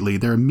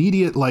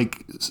immediate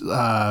like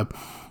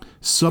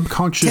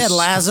subconscious. Ted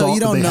Lasso, you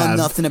don't know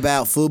nothing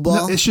about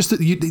football. No, it's just that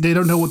they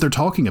don't know what they're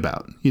talking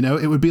about. You know,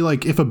 it would be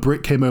like if a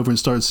Brit came over and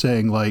started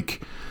saying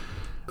like,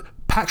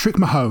 Patrick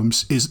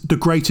Mahomes is the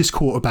greatest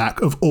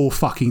quarterback of all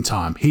fucking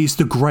time. He's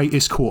the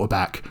greatest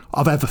quarterback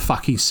I've ever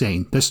fucking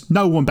seen. There's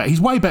no one better. He's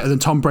way better than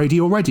Tom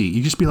Brady already.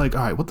 You just be like,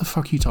 all right, what the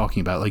fuck are you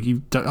talking about? Like,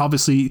 you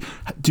obviously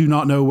do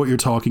not know what you're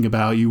talking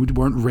about. You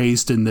weren't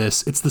raised in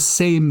this. It's the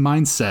same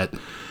mindset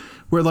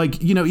where, like,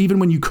 you know, even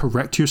when you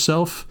correct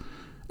yourself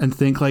and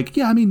think like,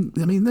 yeah, I mean,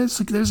 there's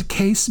a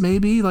case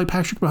maybe like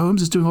Patrick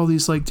Mahomes is doing all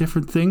these like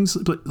different things,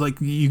 but like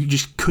you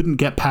just couldn't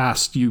get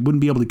past. You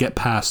wouldn't be able to get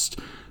past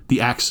the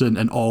accent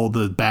and all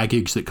the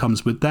baggage that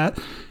comes with that.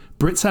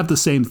 Brits have the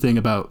same thing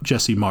about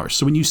Jesse Marsch.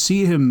 So when you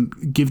see him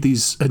give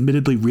these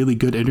admittedly really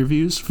good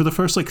interviews for the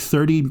first like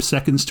 30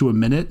 seconds to a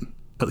minute,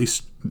 at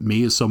least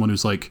me as someone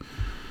who's like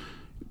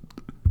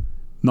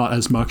not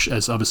as much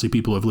as obviously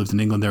people who have lived in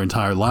England their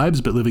entire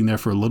lives, but living there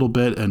for a little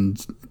bit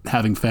and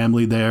having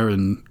family there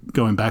and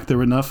going back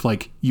there enough,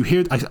 like you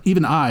hear,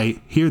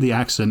 I hear the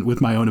accent with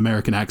my own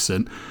American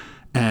accent,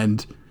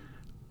 and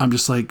I'm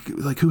just like,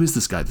 who is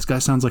this guy? This guy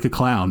sounds like a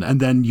clown.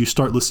 And then you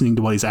start listening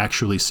to what he's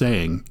actually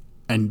saying,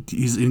 and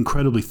he's an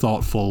incredibly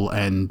thoughtful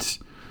and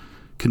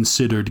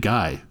considered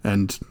guy.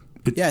 And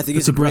I think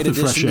it's a great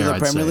addition to the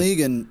Premier League.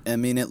 And I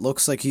mean, it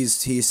looks like he's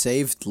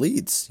saved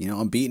Leeds. You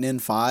know, unbeaten in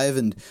 5,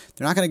 and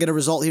they're not going to get a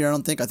result here, I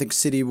don't think. I think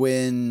City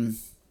win,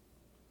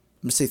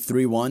 I'm going to say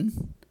 3-1.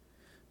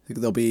 I think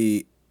there'll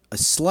be a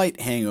slight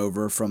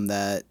hangover from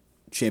that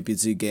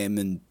Champions League game,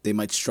 and they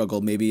might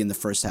struggle maybe in the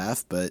first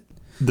half, but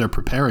they're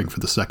preparing for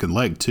the second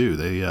leg too.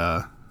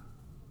 The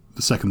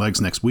second leg's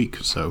next week,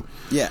 so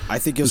yeah, I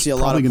think you'll see a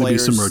lot of players. Probably going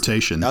to be some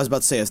rotation. I was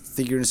about to say, I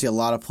think you're going to see a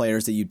lot of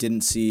players that you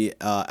didn't see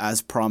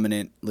as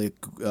prominent, like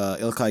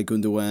Ilkay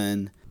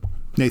Gundogan,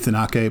 Nathan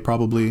Ake,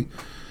 probably.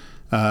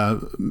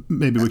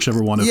 Maybe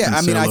whichever one of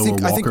Cancelo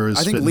or Walker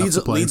is fitting up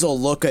to play. Leeds will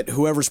look at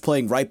whoever's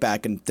playing right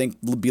back and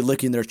be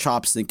licking their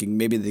chops, thinking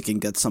maybe they can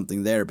get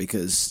something there,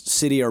 because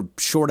City are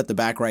short at the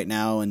back right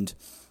now, and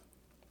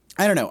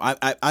I don't know.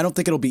 I don't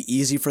think it'll be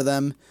easy for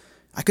them.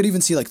 I could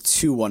even see like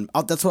 2-1.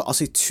 That's what I'll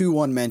say.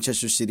 2-1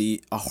 Manchester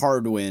City, a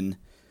hard win.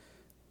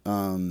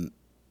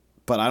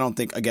 But I don't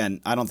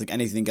think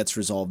anything gets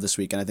resolved this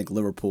week, and I think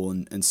Liverpool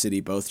and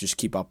City both just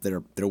keep up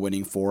their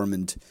winning form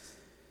and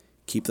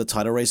keep the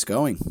title race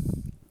going.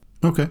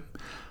 Okay.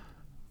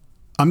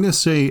 I'm going to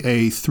say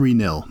a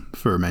 3-0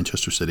 for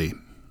Manchester City.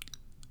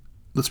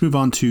 Let's move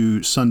on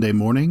to Sunday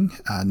morning,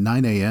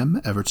 9 a.m.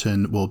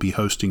 Everton will be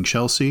hosting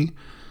Chelsea.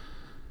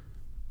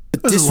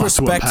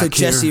 Disrespect to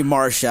Jesse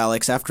Marsch,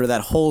 Alex, after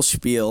that whole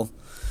spiel.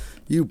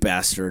 You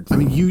bastard. I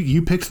mean,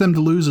 you picked them to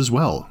lose as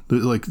well.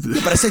 Like,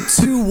 yeah, but I said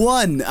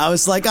 2-1. I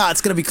was like,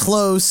 it's going to be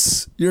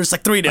close. You're just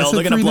like 3-0.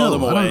 They're going to blow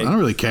them away. I don't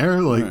really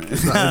care. Like,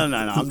 no.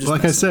 I'm just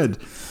like messing. I said,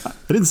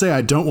 I didn't say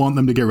I don't want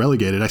them to get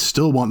relegated. I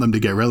still want them to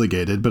get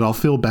relegated, but I'll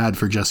feel bad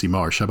for Jesse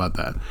Marsch. How about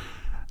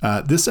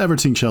that? This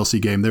Everton-Chelsea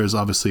game, there's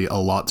obviously a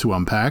lot to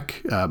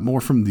unpack,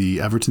 more from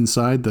the Everton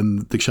side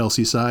than the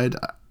Chelsea side.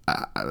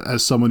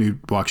 As someone who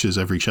watches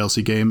every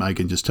Chelsea game, I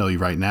can just tell you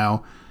right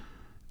now,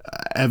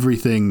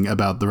 everything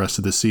about the rest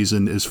of this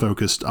season is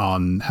focused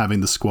on having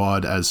the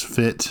squad as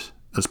fit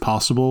as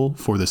possible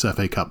for this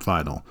FA Cup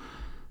final.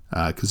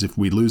 Because if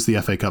we lose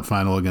the FA Cup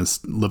final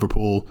against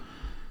Liverpool,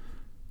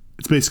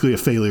 it's basically a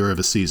failure of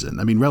a season.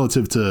 I mean,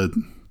 relative to,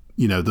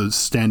 you know, the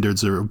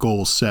standards or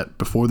goals set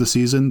before the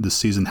season, this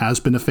season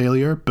has been a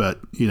failure, but,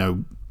 you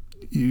know,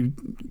 you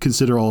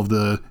consider all of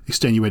the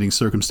extenuating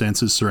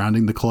circumstances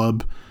surrounding the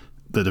club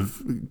that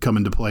have come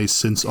into place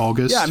since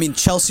August. Yeah, I mean,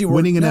 Chelsea were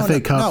winning an FA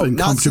Cup and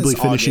comfortably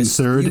finishing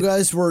third. You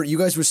guys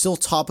were still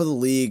top of the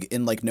league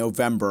in like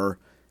November,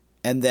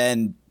 and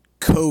then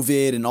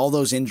COVID and all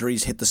those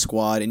injuries hit the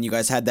squad, and you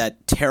guys had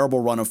that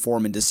terrible run of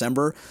form in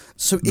December.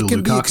 So it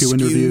can be excused.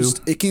 Interview.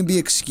 It can be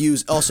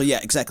excused. Also, yeah,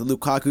 exactly.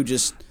 Lukaku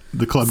just...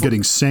 The club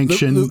getting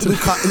sanctioned.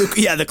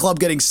 The club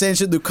getting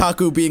sanctioned.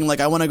 Lukaku being like,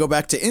 I want to go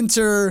back to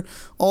Inter.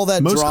 All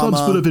that Most drama. Most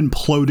clubs would have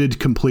imploded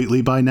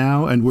completely by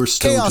now, and we're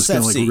still Chaos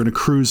just we're going to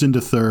cruise into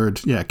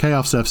third. Yeah,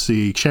 Chaos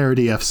FC,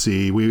 Charity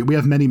FC. We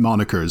have many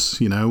monikers.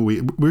 You know,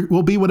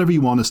 we'll be whatever you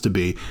want us to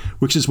be,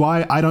 which is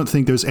why I don't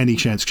think there's any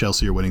chance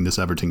Chelsea are winning this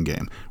Everton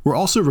game. We're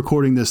also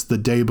recording this the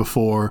day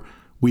before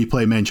we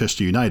play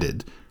Manchester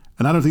United.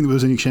 And I don't think there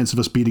was any chance of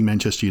us beating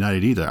Manchester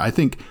United either. I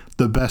think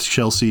the best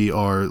Chelsea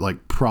are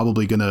like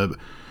probably going to,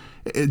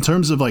 in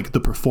terms of like the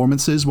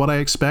performances, what I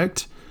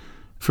expect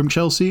from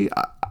Chelsea,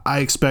 I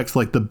expect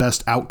like the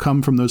best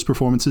outcome from those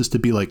performances to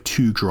be like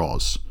 2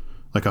 draws,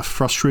 like a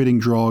frustrating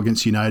draw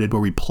against United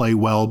where we play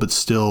well, but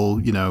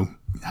still, you know,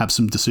 have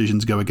some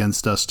decisions go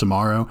against us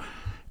tomorrow.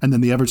 And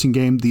then the Everton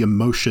game, the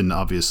emotion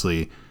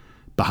obviously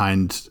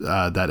behind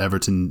that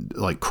Everton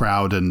like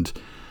crowd and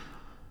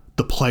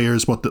the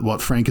players,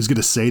 what Frank is going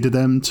to say to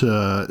them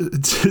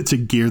to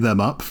gear them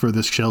up for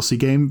this Chelsea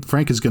game.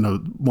 Frank is going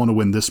to want to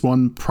win this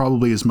one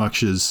probably as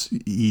much as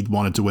he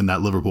wanted to win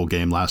that Liverpool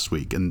game last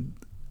week. And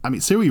I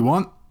mean, say what you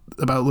want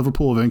about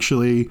Liverpool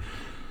eventually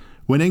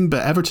winning,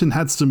 but Everton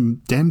had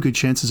some damn good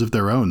chances of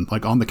their own,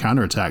 like on the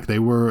counterattack. They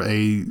were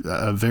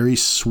a very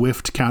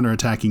swift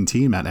counterattacking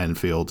team at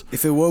Anfield.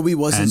 If Iwobi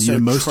wasn't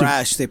so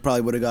trash, they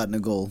probably would have gotten a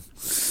goal.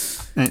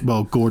 And,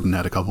 well, Gordon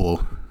had a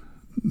couple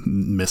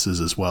misses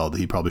as well that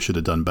he probably should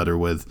have done better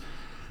with.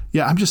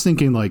 Yeah, I'm just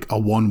thinking like a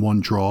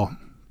 1-1 draw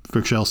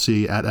for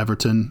Chelsea at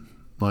Everton.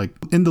 Like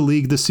in the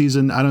league this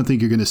season, I don't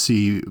think you're going to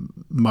see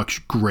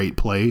much great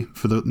play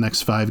for the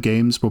next 5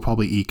 games. We'll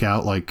probably eke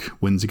out like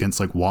wins against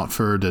like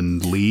Watford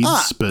and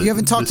Leeds. But you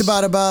haven't talked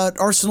about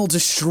Arsenal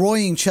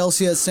destroying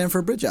Chelsea at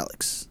Stamford Bridge,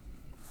 Alex.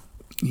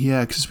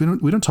 Yeah, because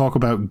we don't talk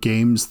about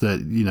games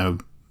that, you know,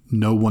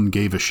 no one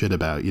gave a shit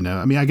about, you know?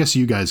 I mean, I guess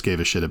you guys gave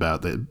a shit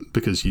about that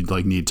because you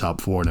like need top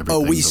 4 and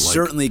everything. Oh, we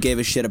certainly gave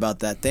a shit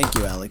about that. Thank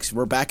you, Alex.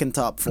 We're back in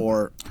top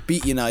 4.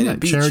 Beat United,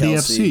 beat Charity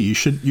Chelsea.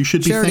 FC. You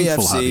should Charity be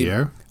thankful, FC.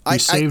 Javier. We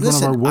saved one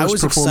of our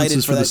worst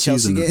performances for the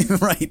season. Game.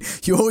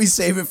 Right. You always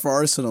save it for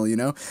Arsenal, you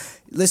know?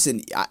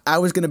 Listen, I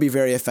was going to be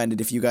very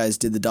offended if you guys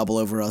did the double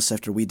over us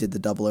after we did the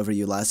double over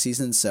you last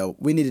season. So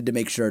we needed to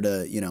make sure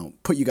to, you know,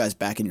 put you guys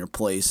back in your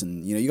place.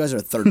 And, you know, you guys are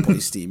a third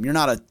place team. You're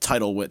not a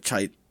title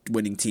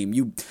winning team.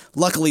 You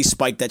luckily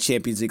spiked that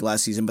Champions League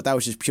last season, but that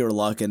was just pure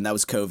luck and that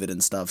was COVID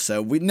and stuff.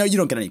 So you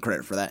don't get any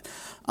credit for that.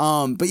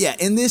 But yeah,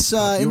 in this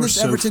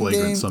Everton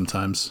game,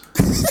 sometimes.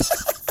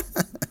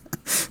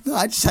 No,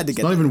 I just had to get.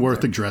 It's not even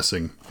worth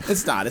addressing.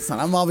 It's not.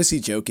 I'm obviously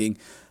joking.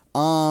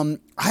 I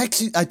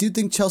do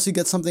think Chelsea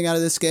gets something out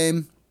of this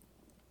game.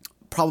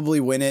 Probably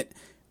win it.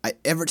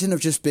 Everton have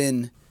just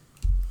been.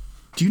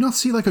 Do you not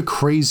see like a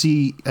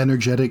crazy,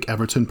 energetic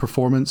Everton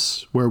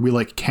performance where we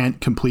like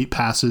can't complete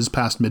passes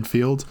past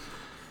midfield?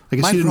 I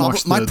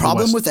guess my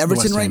problem with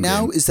Everton right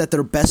now is that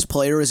their best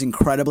player is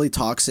incredibly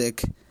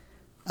toxic.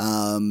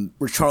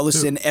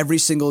 Richarlison every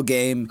single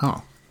game.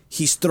 Oh.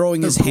 He's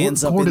throwing his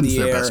hands up in the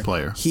air. Their best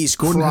player. He's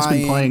Gordon crying. has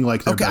been playing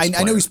like their best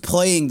player. I know he's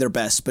playing their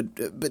best, but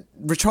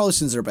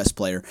Richarlison's their best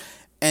player,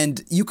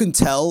 and you can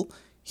tell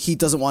he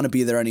doesn't want to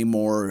be there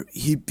anymore.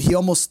 He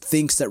almost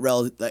thinks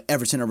that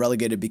Everton are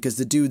relegated because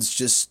the dude's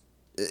just.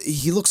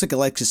 He looks like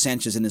Alexis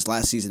Sanchez in his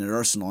last season at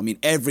Arsenal. I mean,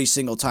 every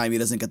single time he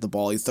doesn't get the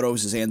ball, he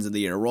throws his hands in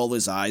the air, rolls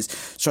his eyes,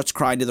 starts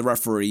crying to the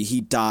referee.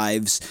 He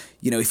dives.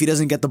 You know, if he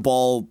doesn't get the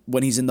ball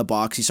when he's in the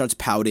box, he starts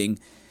pouting.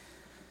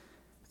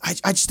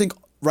 I just think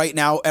right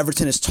now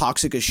Everton is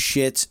toxic as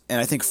shit,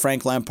 and I think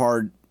Frank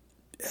Lampard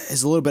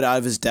is a little bit out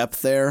of his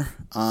depth there.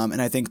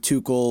 And I think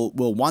Tuchel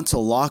will want to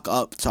lock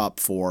up top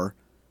 4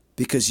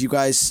 because you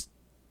guys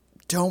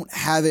don't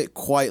have it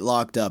quite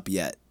locked up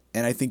yet.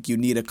 And I think you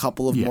need a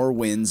couple of more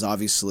wins,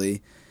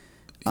 obviously.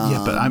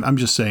 Yeah, but I'm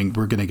just saying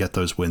we're going to get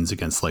those wins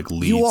against like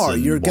Leeds.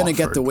 You're going to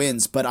get the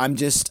wins, but I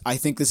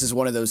think this is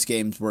one of those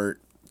games where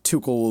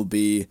Tuchel will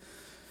be,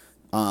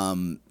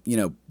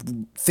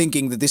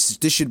 thinking that this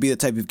should be the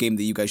type of game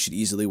that you guys should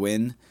easily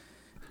win.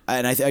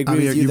 And I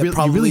agree with you that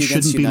probably you really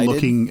against shouldn't United, be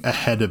looking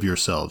ahead of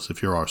yourselves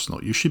if you're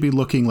Arsenal. You should be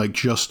looking like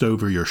just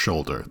over your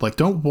shoulder. Like,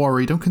 don't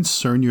worry, don't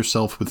concern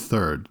yourself with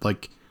third.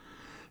 Like,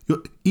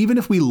 even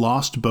if we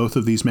lost both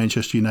of these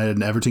Manchester United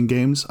and Everton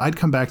games, I'd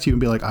come back to you and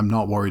be like, I'm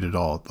not worried at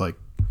all. Like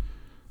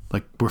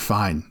we're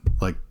fine.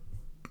 Like,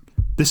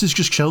 this is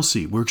just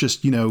Chelsea. We're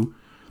just,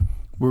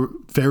 we're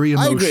very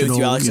emotional. I agree with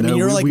you, Alex. I mean,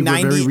 you're like we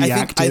 90. were very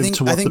reactive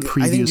to what the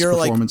previous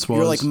performance was.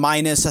 You're like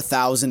minus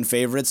 1,000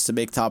 favorites to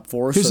make top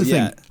 4. Here's the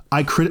thing.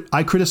 I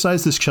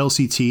criticize this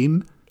Chelsea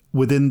team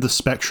within the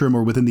spectrum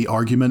or within the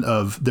argument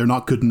of they're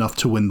not good enough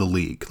to win the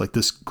league. Like,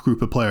 this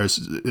group of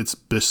players,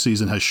 this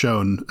season has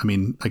shown, I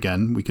mean,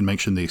 again, we can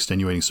mention the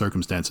extenuating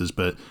circumstances,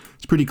 but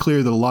it's pretty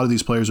clear that a lot of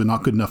these players are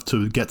not good enough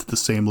to get to the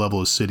same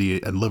level as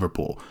City and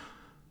Liverpool.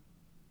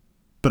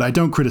 But I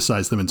don't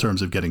criticize them in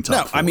terms of getting top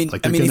No, four. I mean,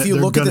 Like, if you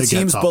look at the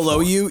teams below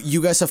four.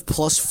 you guys have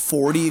plus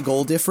 40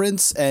 goal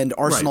difference, and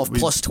Arsenal have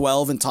plus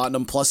 12, and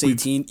Tottenham plus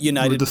 18.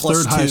 United We're the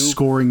plus third 2. highest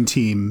scoring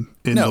team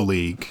in the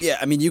league. Yeah,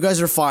 I mean, you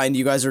guys are fine.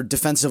 You guys are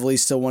defensively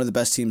still one of the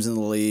best teams in the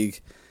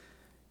league.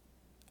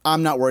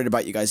 I'm not worried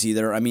about you guys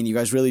either. I mean, you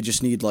guys really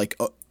just need like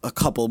a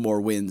couple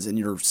more wins, and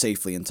you're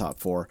safely in top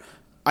 4.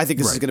 I think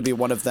this is going to be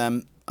one of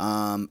them.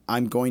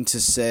 I'm going to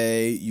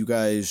say you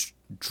guys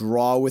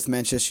draw with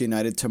Manchester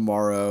United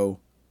tomorrow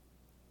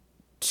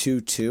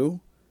 2-2,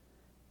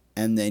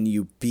 and then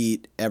you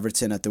beat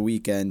Everton at the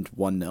weekend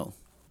 1-0.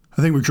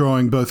 I think we're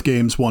drawing both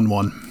games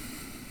 1-1.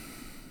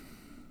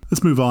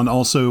 Let's move on.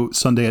 Also,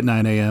 Sunday at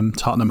 9 a.m.,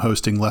 Tottenham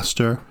hosting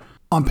Leicester.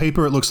 On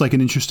paper, it looks like an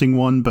interesting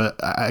one, but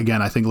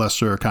again, I think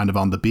Leicester are kind of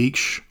on the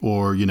beach,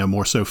 or,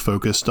 more so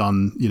focused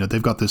on,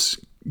 they've got this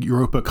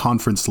Europa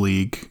Conference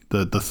League,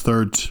 the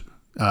third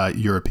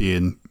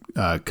European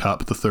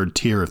Cup, the third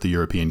tier of the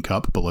European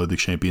Cup, below the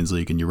Champions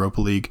League and Europa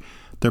League.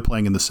 They're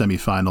playing in the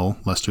semi-final,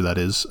 Leicester that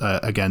is,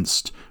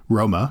 against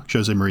Roma,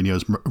 Jose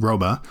Mourinho's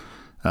Roma,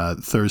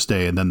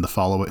 Thursday, and then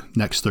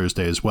next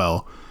Thursday as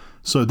well.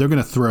 So they're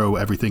going to throw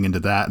everything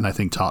into that, and I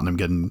think Tottenham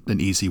getting an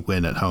easy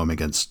win at home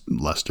against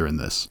Leicester in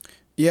this.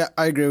 Yeah,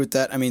 I agree with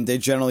that. I mean, they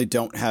generally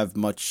don't have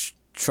much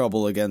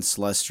trouble against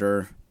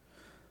Leicester,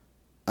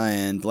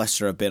 and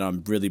Leicester have been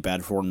on really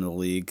bad form in the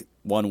league.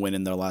 1 win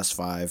in their last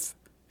 5,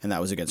 and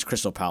that was against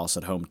Crystal Palace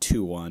at home,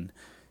 2-1.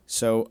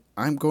 So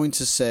I'm going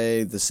to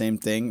say the same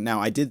thing. Now,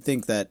 I did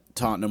think that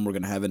Tottenham were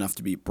going to have enough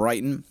to beat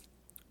Brighton,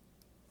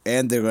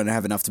 and they're going to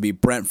have enough to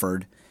beat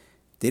Brentford.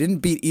 They didn't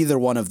beat either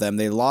one of them.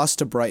 They lost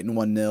to Brighton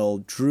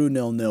 1-0, drew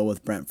 0-0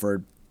 with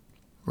Brentford.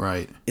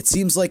 Right. It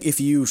seems like if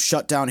you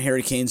shut down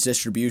Harry Kane's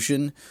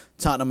distribution,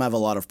 Tottenham have a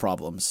lot of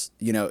problems.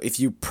 If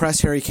you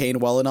press Harry Kane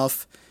well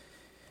enough,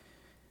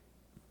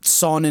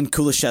 Son and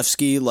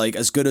Kulusevski, like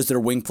as good as their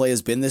wing play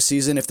has been this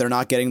season, if they're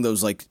not getting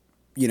those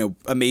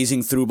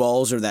amazing through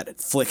balls or that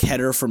flick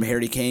header from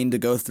Harry Kane to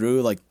go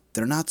through,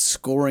 they're not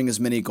scoring as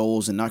many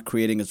goals and not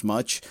creating as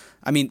much.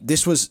 I mean,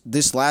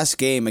 this last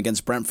game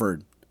against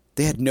Brentford,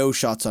 they had no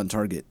shots on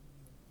target.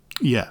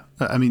 Yeah.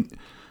 I mean,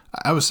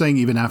 I was saying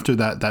even after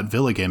that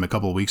Villa game a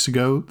couple of weeks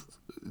ago,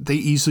 they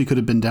easily could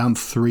have been down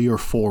 3 or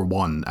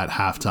 4-1 at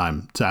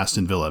halftime to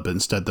Aston Villa, but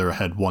instead they're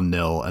ahead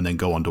 1-0 and then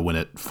go on to win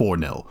it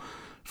 4-0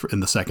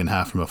 in the second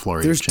half from a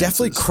flurry There's of chances.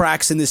 definitely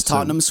cracks in this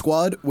Tottenham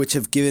squad, which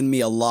have given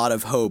me a lot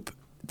of hope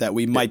that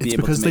we might be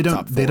able to make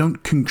top 4. They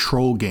don't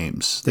control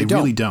games. They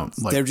really don't.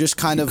 They're just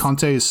kind of...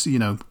 Conte is,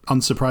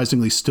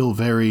 unsurprisingly still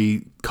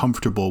very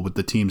comfortable with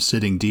the team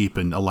sitting deep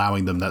and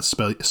allowing them that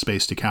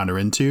space to counter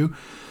into.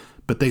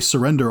 But they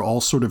surrender all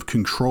sort of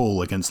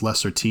control against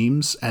lesser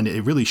teams, and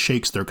it really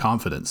shakes their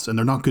confidence. And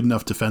they're not good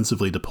enough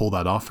defensively to pull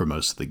that off for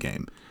most of the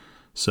game.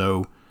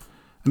 So,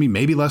 I mean,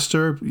 maybe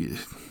Leicester...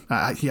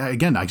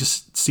 again, I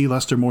just see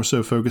Leicester more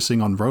so focusing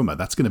on Roma.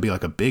 That's going to be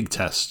like a big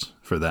test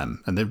for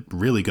them. And they're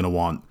really going to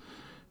want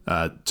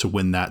to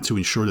win that to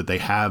ensure that they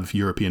have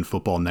European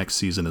football next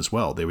season as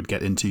well. They would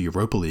get into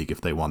Europa League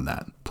if they won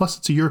that. Plus,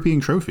 it's a European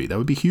trophy. That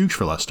would be huge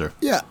for Leicester.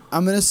 Yeah,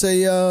 I'm gonna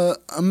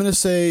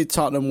say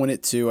Tottenham win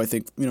it too. I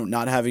think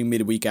not having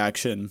midweek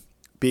action,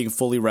 being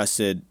fully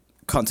rested,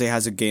 Conte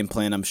has a game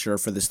plan, I'm sure,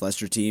 for this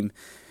Leicester team.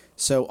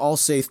 So I'll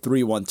say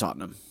 3-1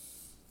 Tottenham.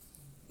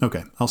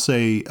 Okay, I'll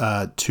say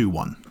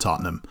 2-1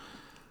 Tottenham.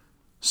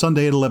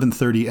 Sunday at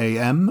 11:30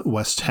 a.m.,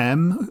 West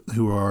Ham,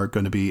 who are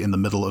going to be in the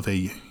middle of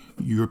a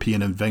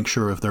European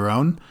adventure of their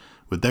own,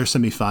 with their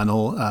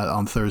semi-final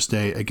on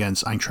Thursday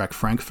against Eintracht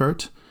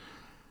Frankfurt.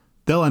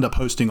 They'll end up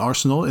hosting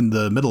Arsenal in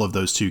the middle of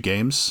those two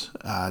games.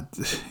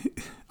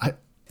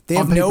 They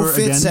have no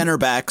fit center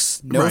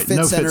backs. No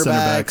fit center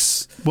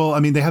backs. Well, I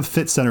mean, they have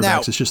fit center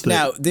backs. It's just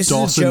that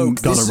Dawson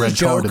got a red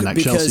card in that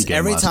Chelsea game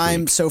every last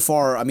time week. So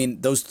far, I mean,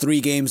 those 3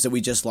 games that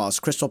we just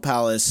lost, Crystal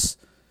Palace,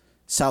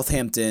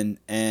 Southampton,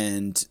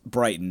 and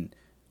Brighton,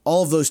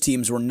 all of those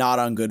teams were not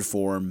on good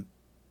form.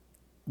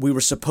 We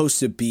were supposed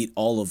to beat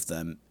all of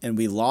them, and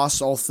we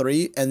lost all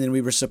 3, and then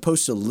we were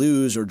supposed to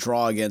lose or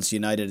draw against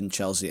United and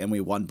Chelsea, and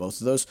we won both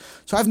of those.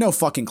 So I have no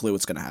fucking clue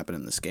what's going to happen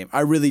in this game.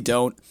 I really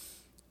don't.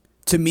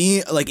 To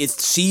me, it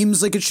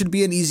seems like it should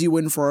be an easy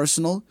win for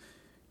Arsenal.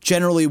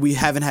 Generally, we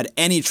haven't had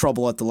any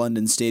trouble at the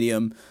London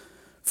Stadium.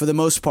 For the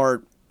most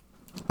part...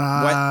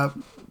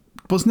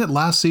 Wasn't it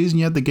last season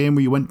you had the game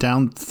where you went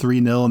down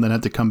 3-0 and then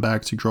had to come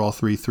back to draw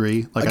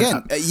 3-3?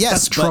 Yes,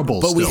 that's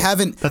trouble. But we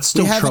haven't. That's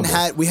still trouble.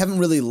 We haven't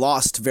really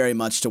lost very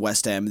much to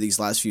West Ham these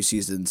last few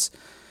seasons.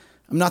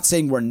 I'm not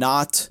saying we're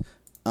not,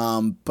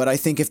 but I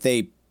think if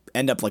they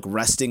end up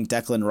resting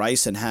Declan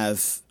Rice and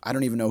have, I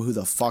don't even know who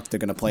the fuck they're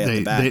going to play at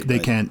the back.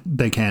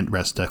 They can't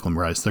rest Declan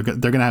Rice. They're going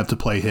to have to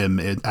play him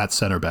at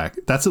center back.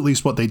 That's at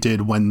least what they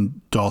did when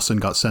Dawson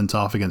got sent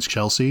off against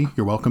Chelsea.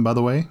 You're welcome, by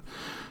the way.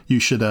 You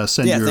should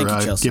send your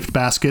gift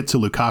basket to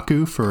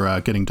Lukaku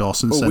for getting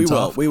Dawson sent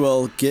off. We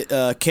will get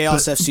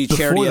Chaos FC,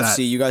 Charity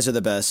FC. You guys are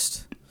the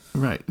best.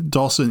 Right.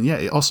 Dawson,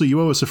 yeah. Also,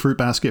 you owe us a fruit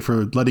basket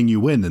for letting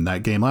you win in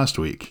that game last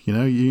week.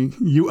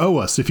 You owe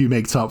us if you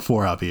make top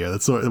 4 out here.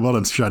 That's what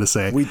I'm trying to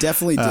say. We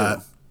definitely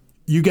do.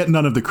 You get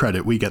none of the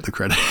credit. We get the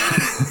credit.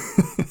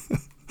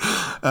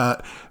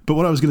 But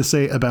what I was going to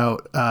say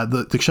about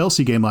the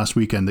Chelsea game last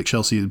weekend, that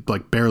Chelsea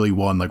barely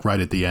won right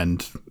at the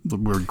end.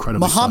 We're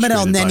incredibly Mohamed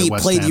El frustrated Neni by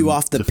West played Ham you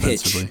off the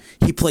pitch.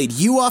 He played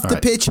you off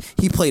the pitch.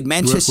 He played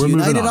Manchester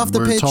United off the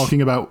pitch.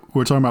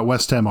 We're talking about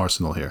West Ham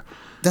Arsenal here.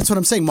 That's what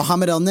I'm saying.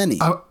 Mohamed El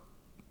Neni.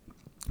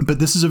 But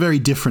this is a very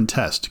different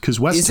test because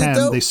West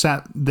Ham,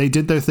 they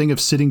did their thing of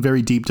sitting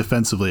very deep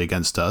defensively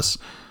against us,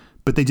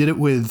 but they did it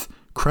with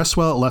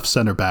Cresswell at left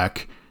center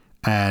back,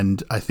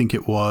 and I think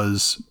it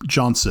was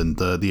Johnson,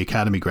 the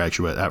academy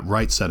graduate, at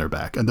right center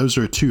back. And those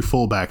are two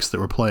fullbacks that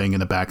were playing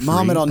in a back three.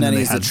 Mohamed El Neni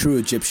is the true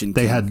Egyptian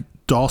king. They had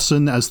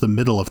Dawson as the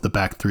middle of the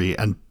back three,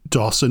 and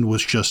Dawson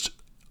was just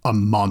a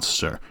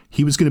monster.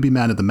 He was going to be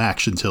man of the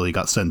match until he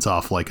got sent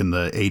off in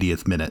the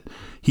 80th minute.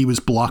 He was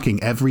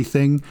blocking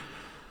everything.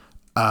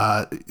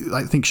 I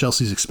think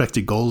Chelsea's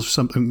expected goals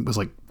something was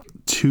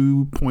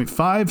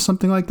 2.5,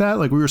 something like that.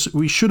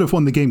 We should have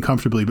won the game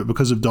comfortably, but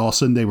because of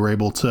Dawson, they were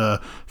able to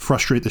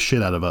frustrate the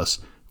shit out of us.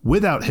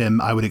 Without him,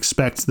 I would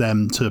expect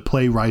them to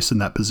play Rice in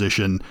that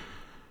position.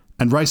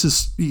 And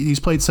Rice he's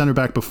played center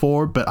back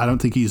before, but I don't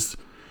think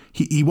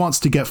he wants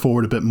to get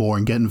forward a bit more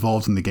and get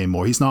involved in the game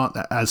more. He's not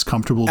as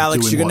comfortable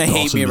Alex, doing what Dawson you're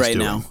going to hate me right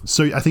doing. now.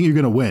 So I think you're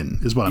going to win,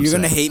 is what I'm saying. You're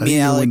going to hate me,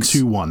 Alex.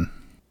 Win 2-1.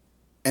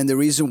 And the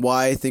reason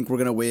why I think we're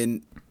going to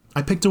win,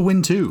 I picked a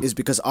win too, is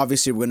because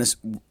obviously we're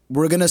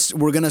gonna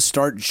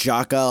start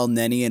Xhaka, El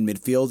Neni in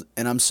midfield,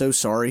 and I'm so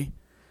sorry,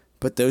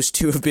 but those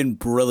two have been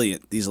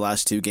brilliant these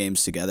last two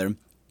games together.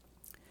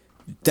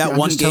 I'm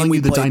just telling you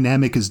the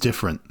dynamic is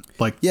different.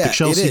 The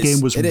Chelsea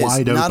game was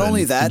wide open. Not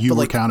only that, you but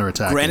were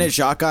counterattacking. Granted,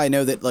 Xhaka, I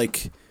know that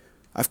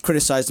I've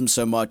criticized him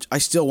so much. I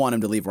still want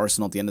him to leave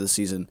Arsenal at the end of the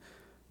season.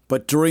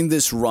 But during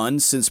this run,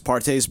 since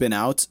Partey's been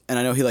out, and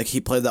I know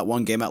he played that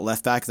one game at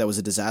left back that was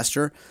a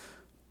disaster,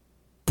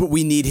 but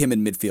we need him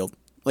in midfield.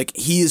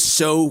 He is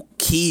so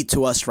key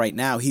to us right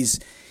now. He's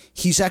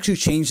actually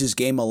changed his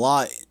game a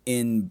lot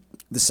in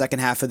the second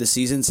half of the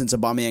season since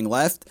Aubameyang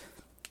left.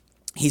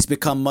 He's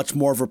become much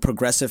more of a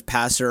progressive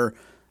passer.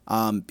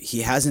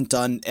 He hasn't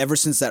done ever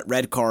since that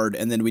red card,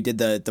 and then we did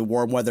the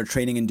warm weather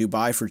training in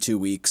Dubai for 2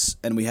 weeks,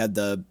 and we had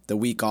the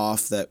week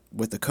off that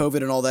with the COVID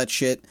and all that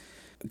shit.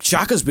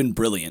 Xhaka's been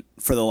brilliant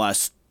for the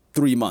last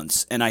 3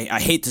 months, and I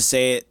hate to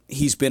say it,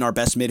 he's been our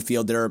best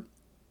midfielder.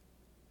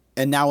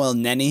 And now El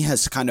Neni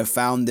has kind of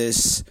found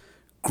this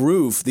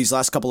groove these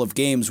last couple of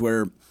games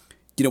where,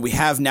 we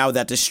have now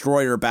that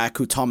destroyer back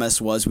who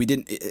Thomas was.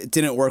 It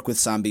didn't work with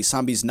Sambi.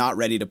 Sambi's not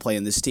ready to play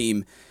in this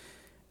team.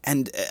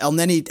 And El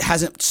Neni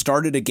hasn't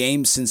started a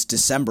game since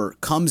December.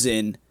 Comes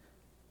in,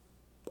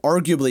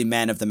 arguably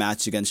man of the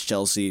match against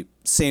Chelsea.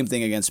 Same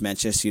thing against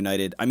Manchester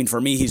United. I mean,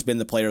 for me, he's been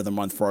the player of the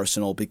month for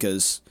Arsenal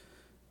because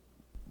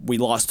we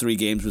lost 3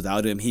 games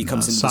without him. He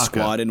comes into the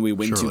squad and we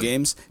win 2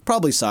 games.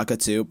 Probably Saka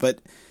too, but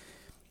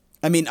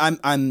I mean,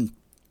 I'm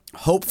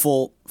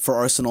hopeful for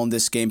Arsenal in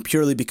this game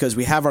purely because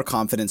we have our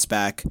confidence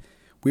back.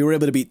 We were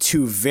able to beat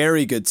 2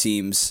 very good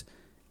teams,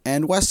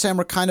 and West Ham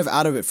are kind of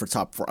out of it for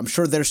top 4. I'm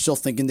sure they're still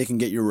thinking they can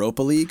get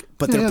Europa League,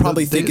 but they're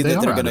probably thinking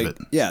that they're going to.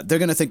 Yeah, they're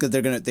going to think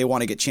that they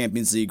want to get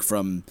Champions League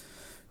from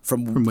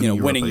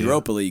winning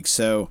Europa League.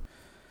 So,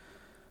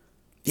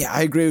 yeah,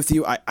 I agree with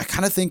you. I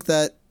kind of think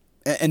that,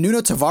 and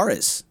Nuno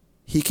Tavares,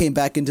 he came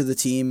back into the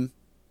team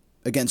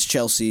against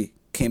Chelsea.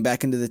 Came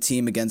back into the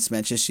team against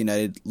Manchester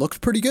United.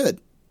 Looked pretty good.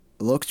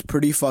 Looked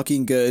pretty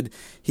fucking good.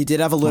 He did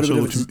have a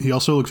little bit of... He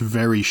also looked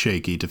very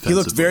shaky defensively. He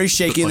looked very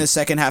shaky in the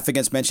second half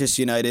against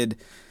Manchester United.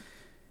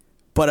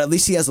 But at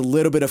least he has a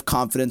little bit of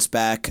confidence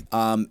back.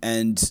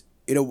 And,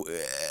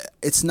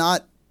 it's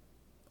not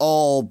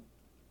all,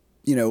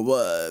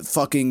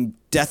 fucking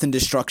death and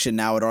destruction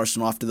now at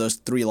Arsenal after those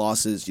 3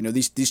 losses.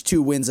 These 2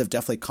 wins have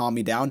definitely calmed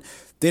me down.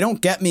 They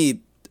don't get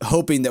me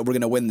hoping that we're going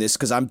to win this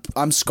because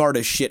I'm scarred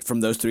as shit from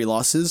those 3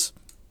 losses.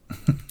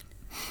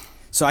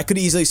 So I could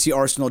easily see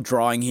Arsenal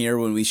drawing here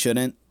when we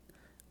shouldn't.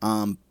 But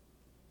I'm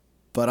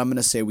going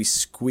to say we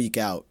squeak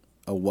out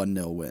a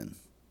 1-0 win.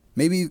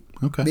 Maybe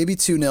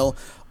 2-0.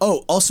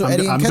 Oh, also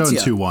Eddie Nketiah. I'm going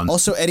 2-1.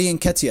 Also Eddie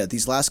Nketiah,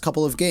 these last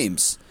couple of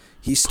games.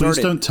 He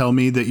started. Please don't tell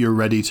me that you're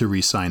ready to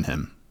re-sign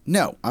him.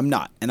 No, I'm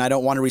not. And I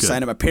don't want to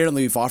re-sign him.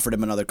 Apparently we've offered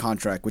him another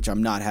contract, which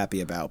I'm not happy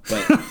about.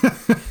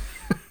 But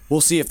we'll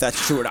see if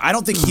that's true. I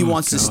don't think he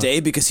wants to stay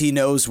because he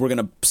knows we're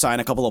going to sign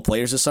a couple of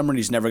players this summer and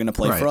he's never going to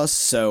play for us.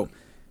 So,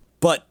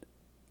 but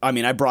I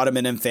mean, I brought him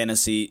in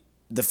fantasy.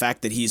 The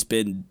fact that he's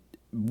been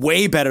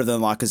way better than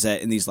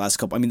Lacazette in these last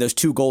couple. I mean, those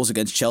 2 goals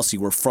against Chelsea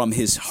were from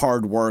his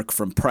hard work,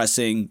 from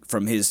pressing,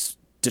 from his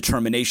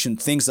determination,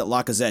 things that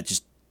Lacazette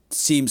just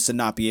seems to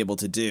not be able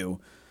to do.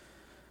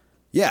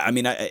 Yeah, I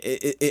mean,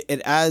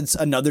 it adds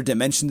another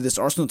dimension to this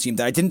Arsenal team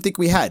that I didn't think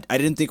we had. I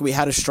didn't think we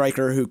had a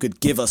striker who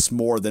could give us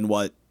more than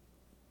what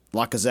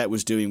Lacazette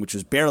was doing, which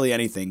was barely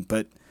anything.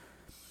 But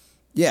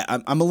yeah,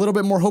 I'm a little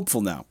bit more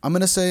hopeful now. I'm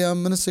gonna say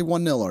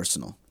 1-0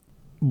 Arsenal.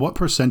 What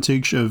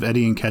percentage of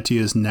Eddie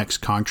Nketiah's next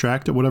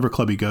contract at whatever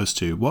club he goes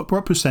to? What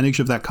percentage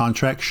of that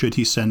contract should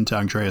he send to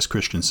Andreas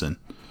Christensen?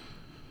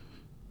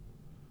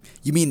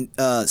 You mean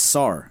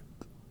Sarr?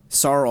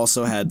 Sarr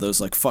also had those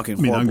like fucking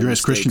horrible Andreas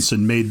mistakes.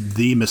 Christensen made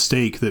the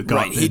mistake that got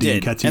Right, he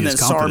did. Nketiah's And then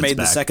Sarr made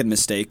back. the second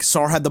mistake.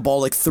 Sarr had the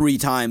ball like 3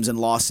 times and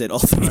lost it all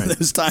 3 of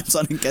those times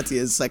on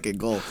Nketiah's second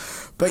goal.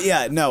 But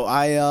yeah, no,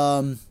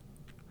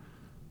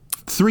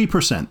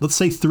 3%. Let's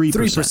say 3%.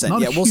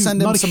 3%. Yeah, we'll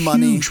send him some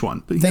money. Not a huge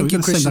one. But Thank you,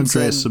 we're going to send Andreas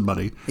Christensen. some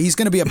money. He's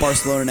going to be at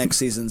Barcelona next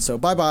season, so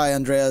bye-bye,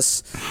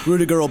 Andreas.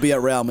 Rudiger will be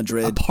at Real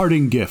Madrid. A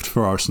parting gift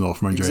for Arsenal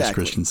from Andreas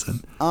Exactly.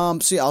 Christensen.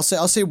 So yeah, I'll say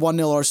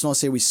 1-0 Arsenal. I'll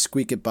say we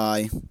squeak it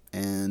by,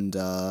 and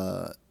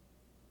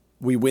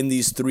we win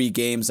these 3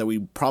 games that we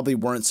probably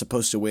weren't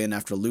supposed to win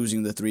after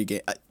losing the 3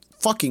 games.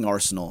 Fucking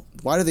Arsenal.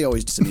 Why do they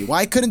always do to me?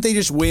 Why couldn't they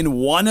just win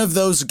one of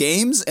those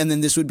games, and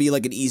then this would be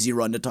like an easy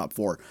run to top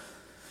 4?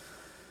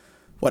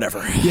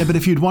 Whatever. Yeah, but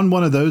if you'd won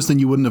one of those, then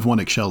you wouldn't have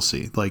won at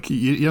Chelsea. Like,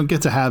 you don't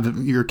get to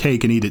have your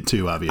cake and eat it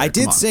too, Javier. I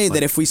did say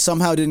that if we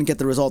somehow didn't get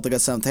the result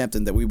against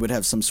Southampton, that we would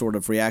have some sort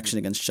of reaction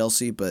against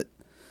Chelsea, but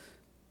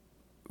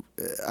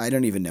I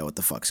don't even know what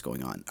the fuck's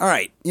going on. All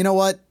right, you know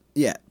what?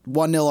 Yeah,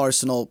 1-0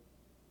 Arsenal.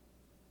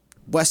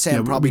 West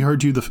Ham probably... We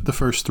heard you the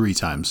first 3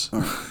 times.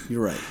 All right,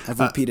 you're right. I've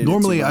repeated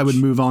normally, it too much. I would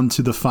move on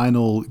to the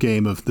final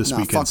game of this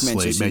weekend's fuck slate,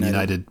 Manchester Man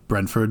United,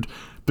 Brentford.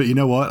 But you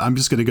know what? I'm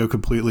just going to go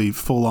completely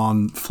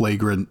full-on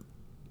flagrant.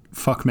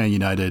 Fuck Man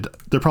United.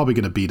 They're probably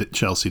going to beat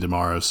Chelsea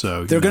tomorrow.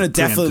 So they're going to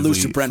definitely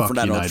lose to preemptively Brentford fuck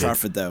at Old United.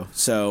 Trafford, though.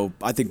 So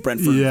I think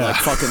Brentford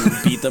fucking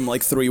beat them like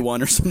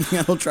 3-1 or something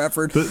at Old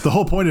Trafford. The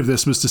whole point of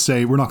this was to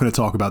say we're not going to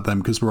talk about them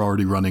because we're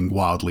already running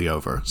wildly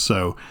over.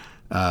 So,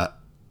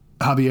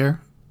 Javier,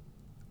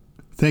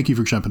 thank you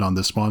for jumping on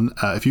this one.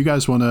 If you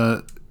guys want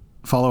to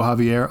follow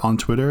Javier on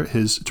Twitter,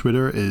 his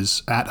Twitter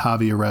is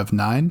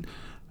 @JavierRev9.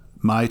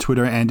 My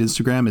Twitter and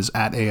Instagram is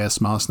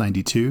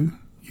 @ASMoss92.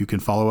 You can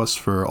follow us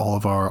for all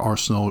of our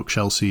Arsenal,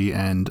 Chelsea,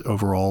 and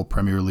overall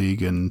Premier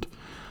League and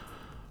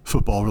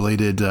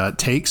football-related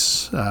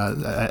takes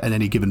at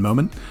any given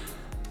moment.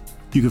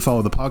 You can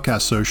follow the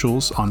podcast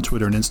socials on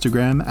Twitter and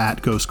Instagram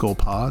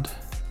 @GhostGoalPod.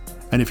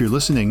 And if you're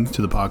listening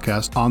to the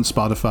podcast on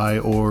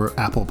Spotify or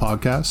Apple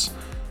Podcasts,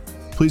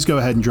 please go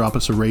ahead and drop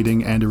us a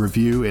rating and a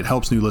review. It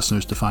helps new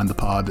listeners to find the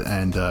pod.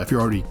 And if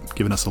you're already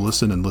giving us a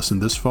listen and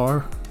listened this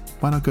far,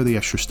 why not go the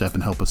extra step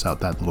and help us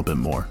out that little bit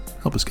more?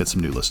 Help us get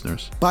some new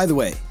listeners. By the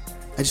way,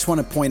 I just want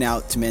to point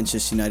out to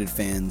Manchester United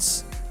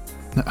fans,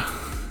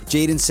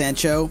 Jadon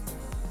Sancho,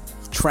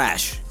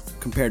 trash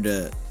compared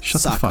to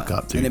Shut Saka the fuck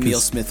up, dude. and Emile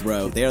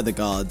Smith-Rowe. They are the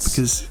gods.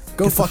 Because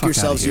Go fuck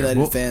yourselves,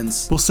 United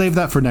fans. We'll save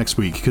that for next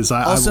week because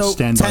I will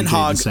stand by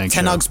Jadon Sancho.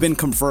 Ten Hag's been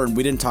confirmed.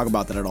 We didn't talk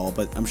about that at all,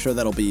 but I'm sure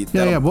that'll be...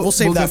 We'll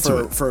save that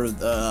get for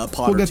a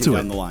pod or two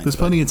down the line. There's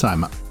plenty of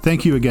time.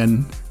 Thank you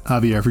again,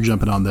 Javier, for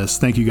jumping on this.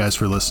 Thank you guys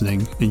for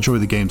listening. Enjoy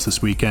the games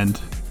this weekend.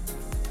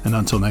 And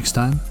until next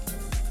time,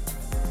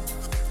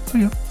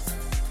 see ya.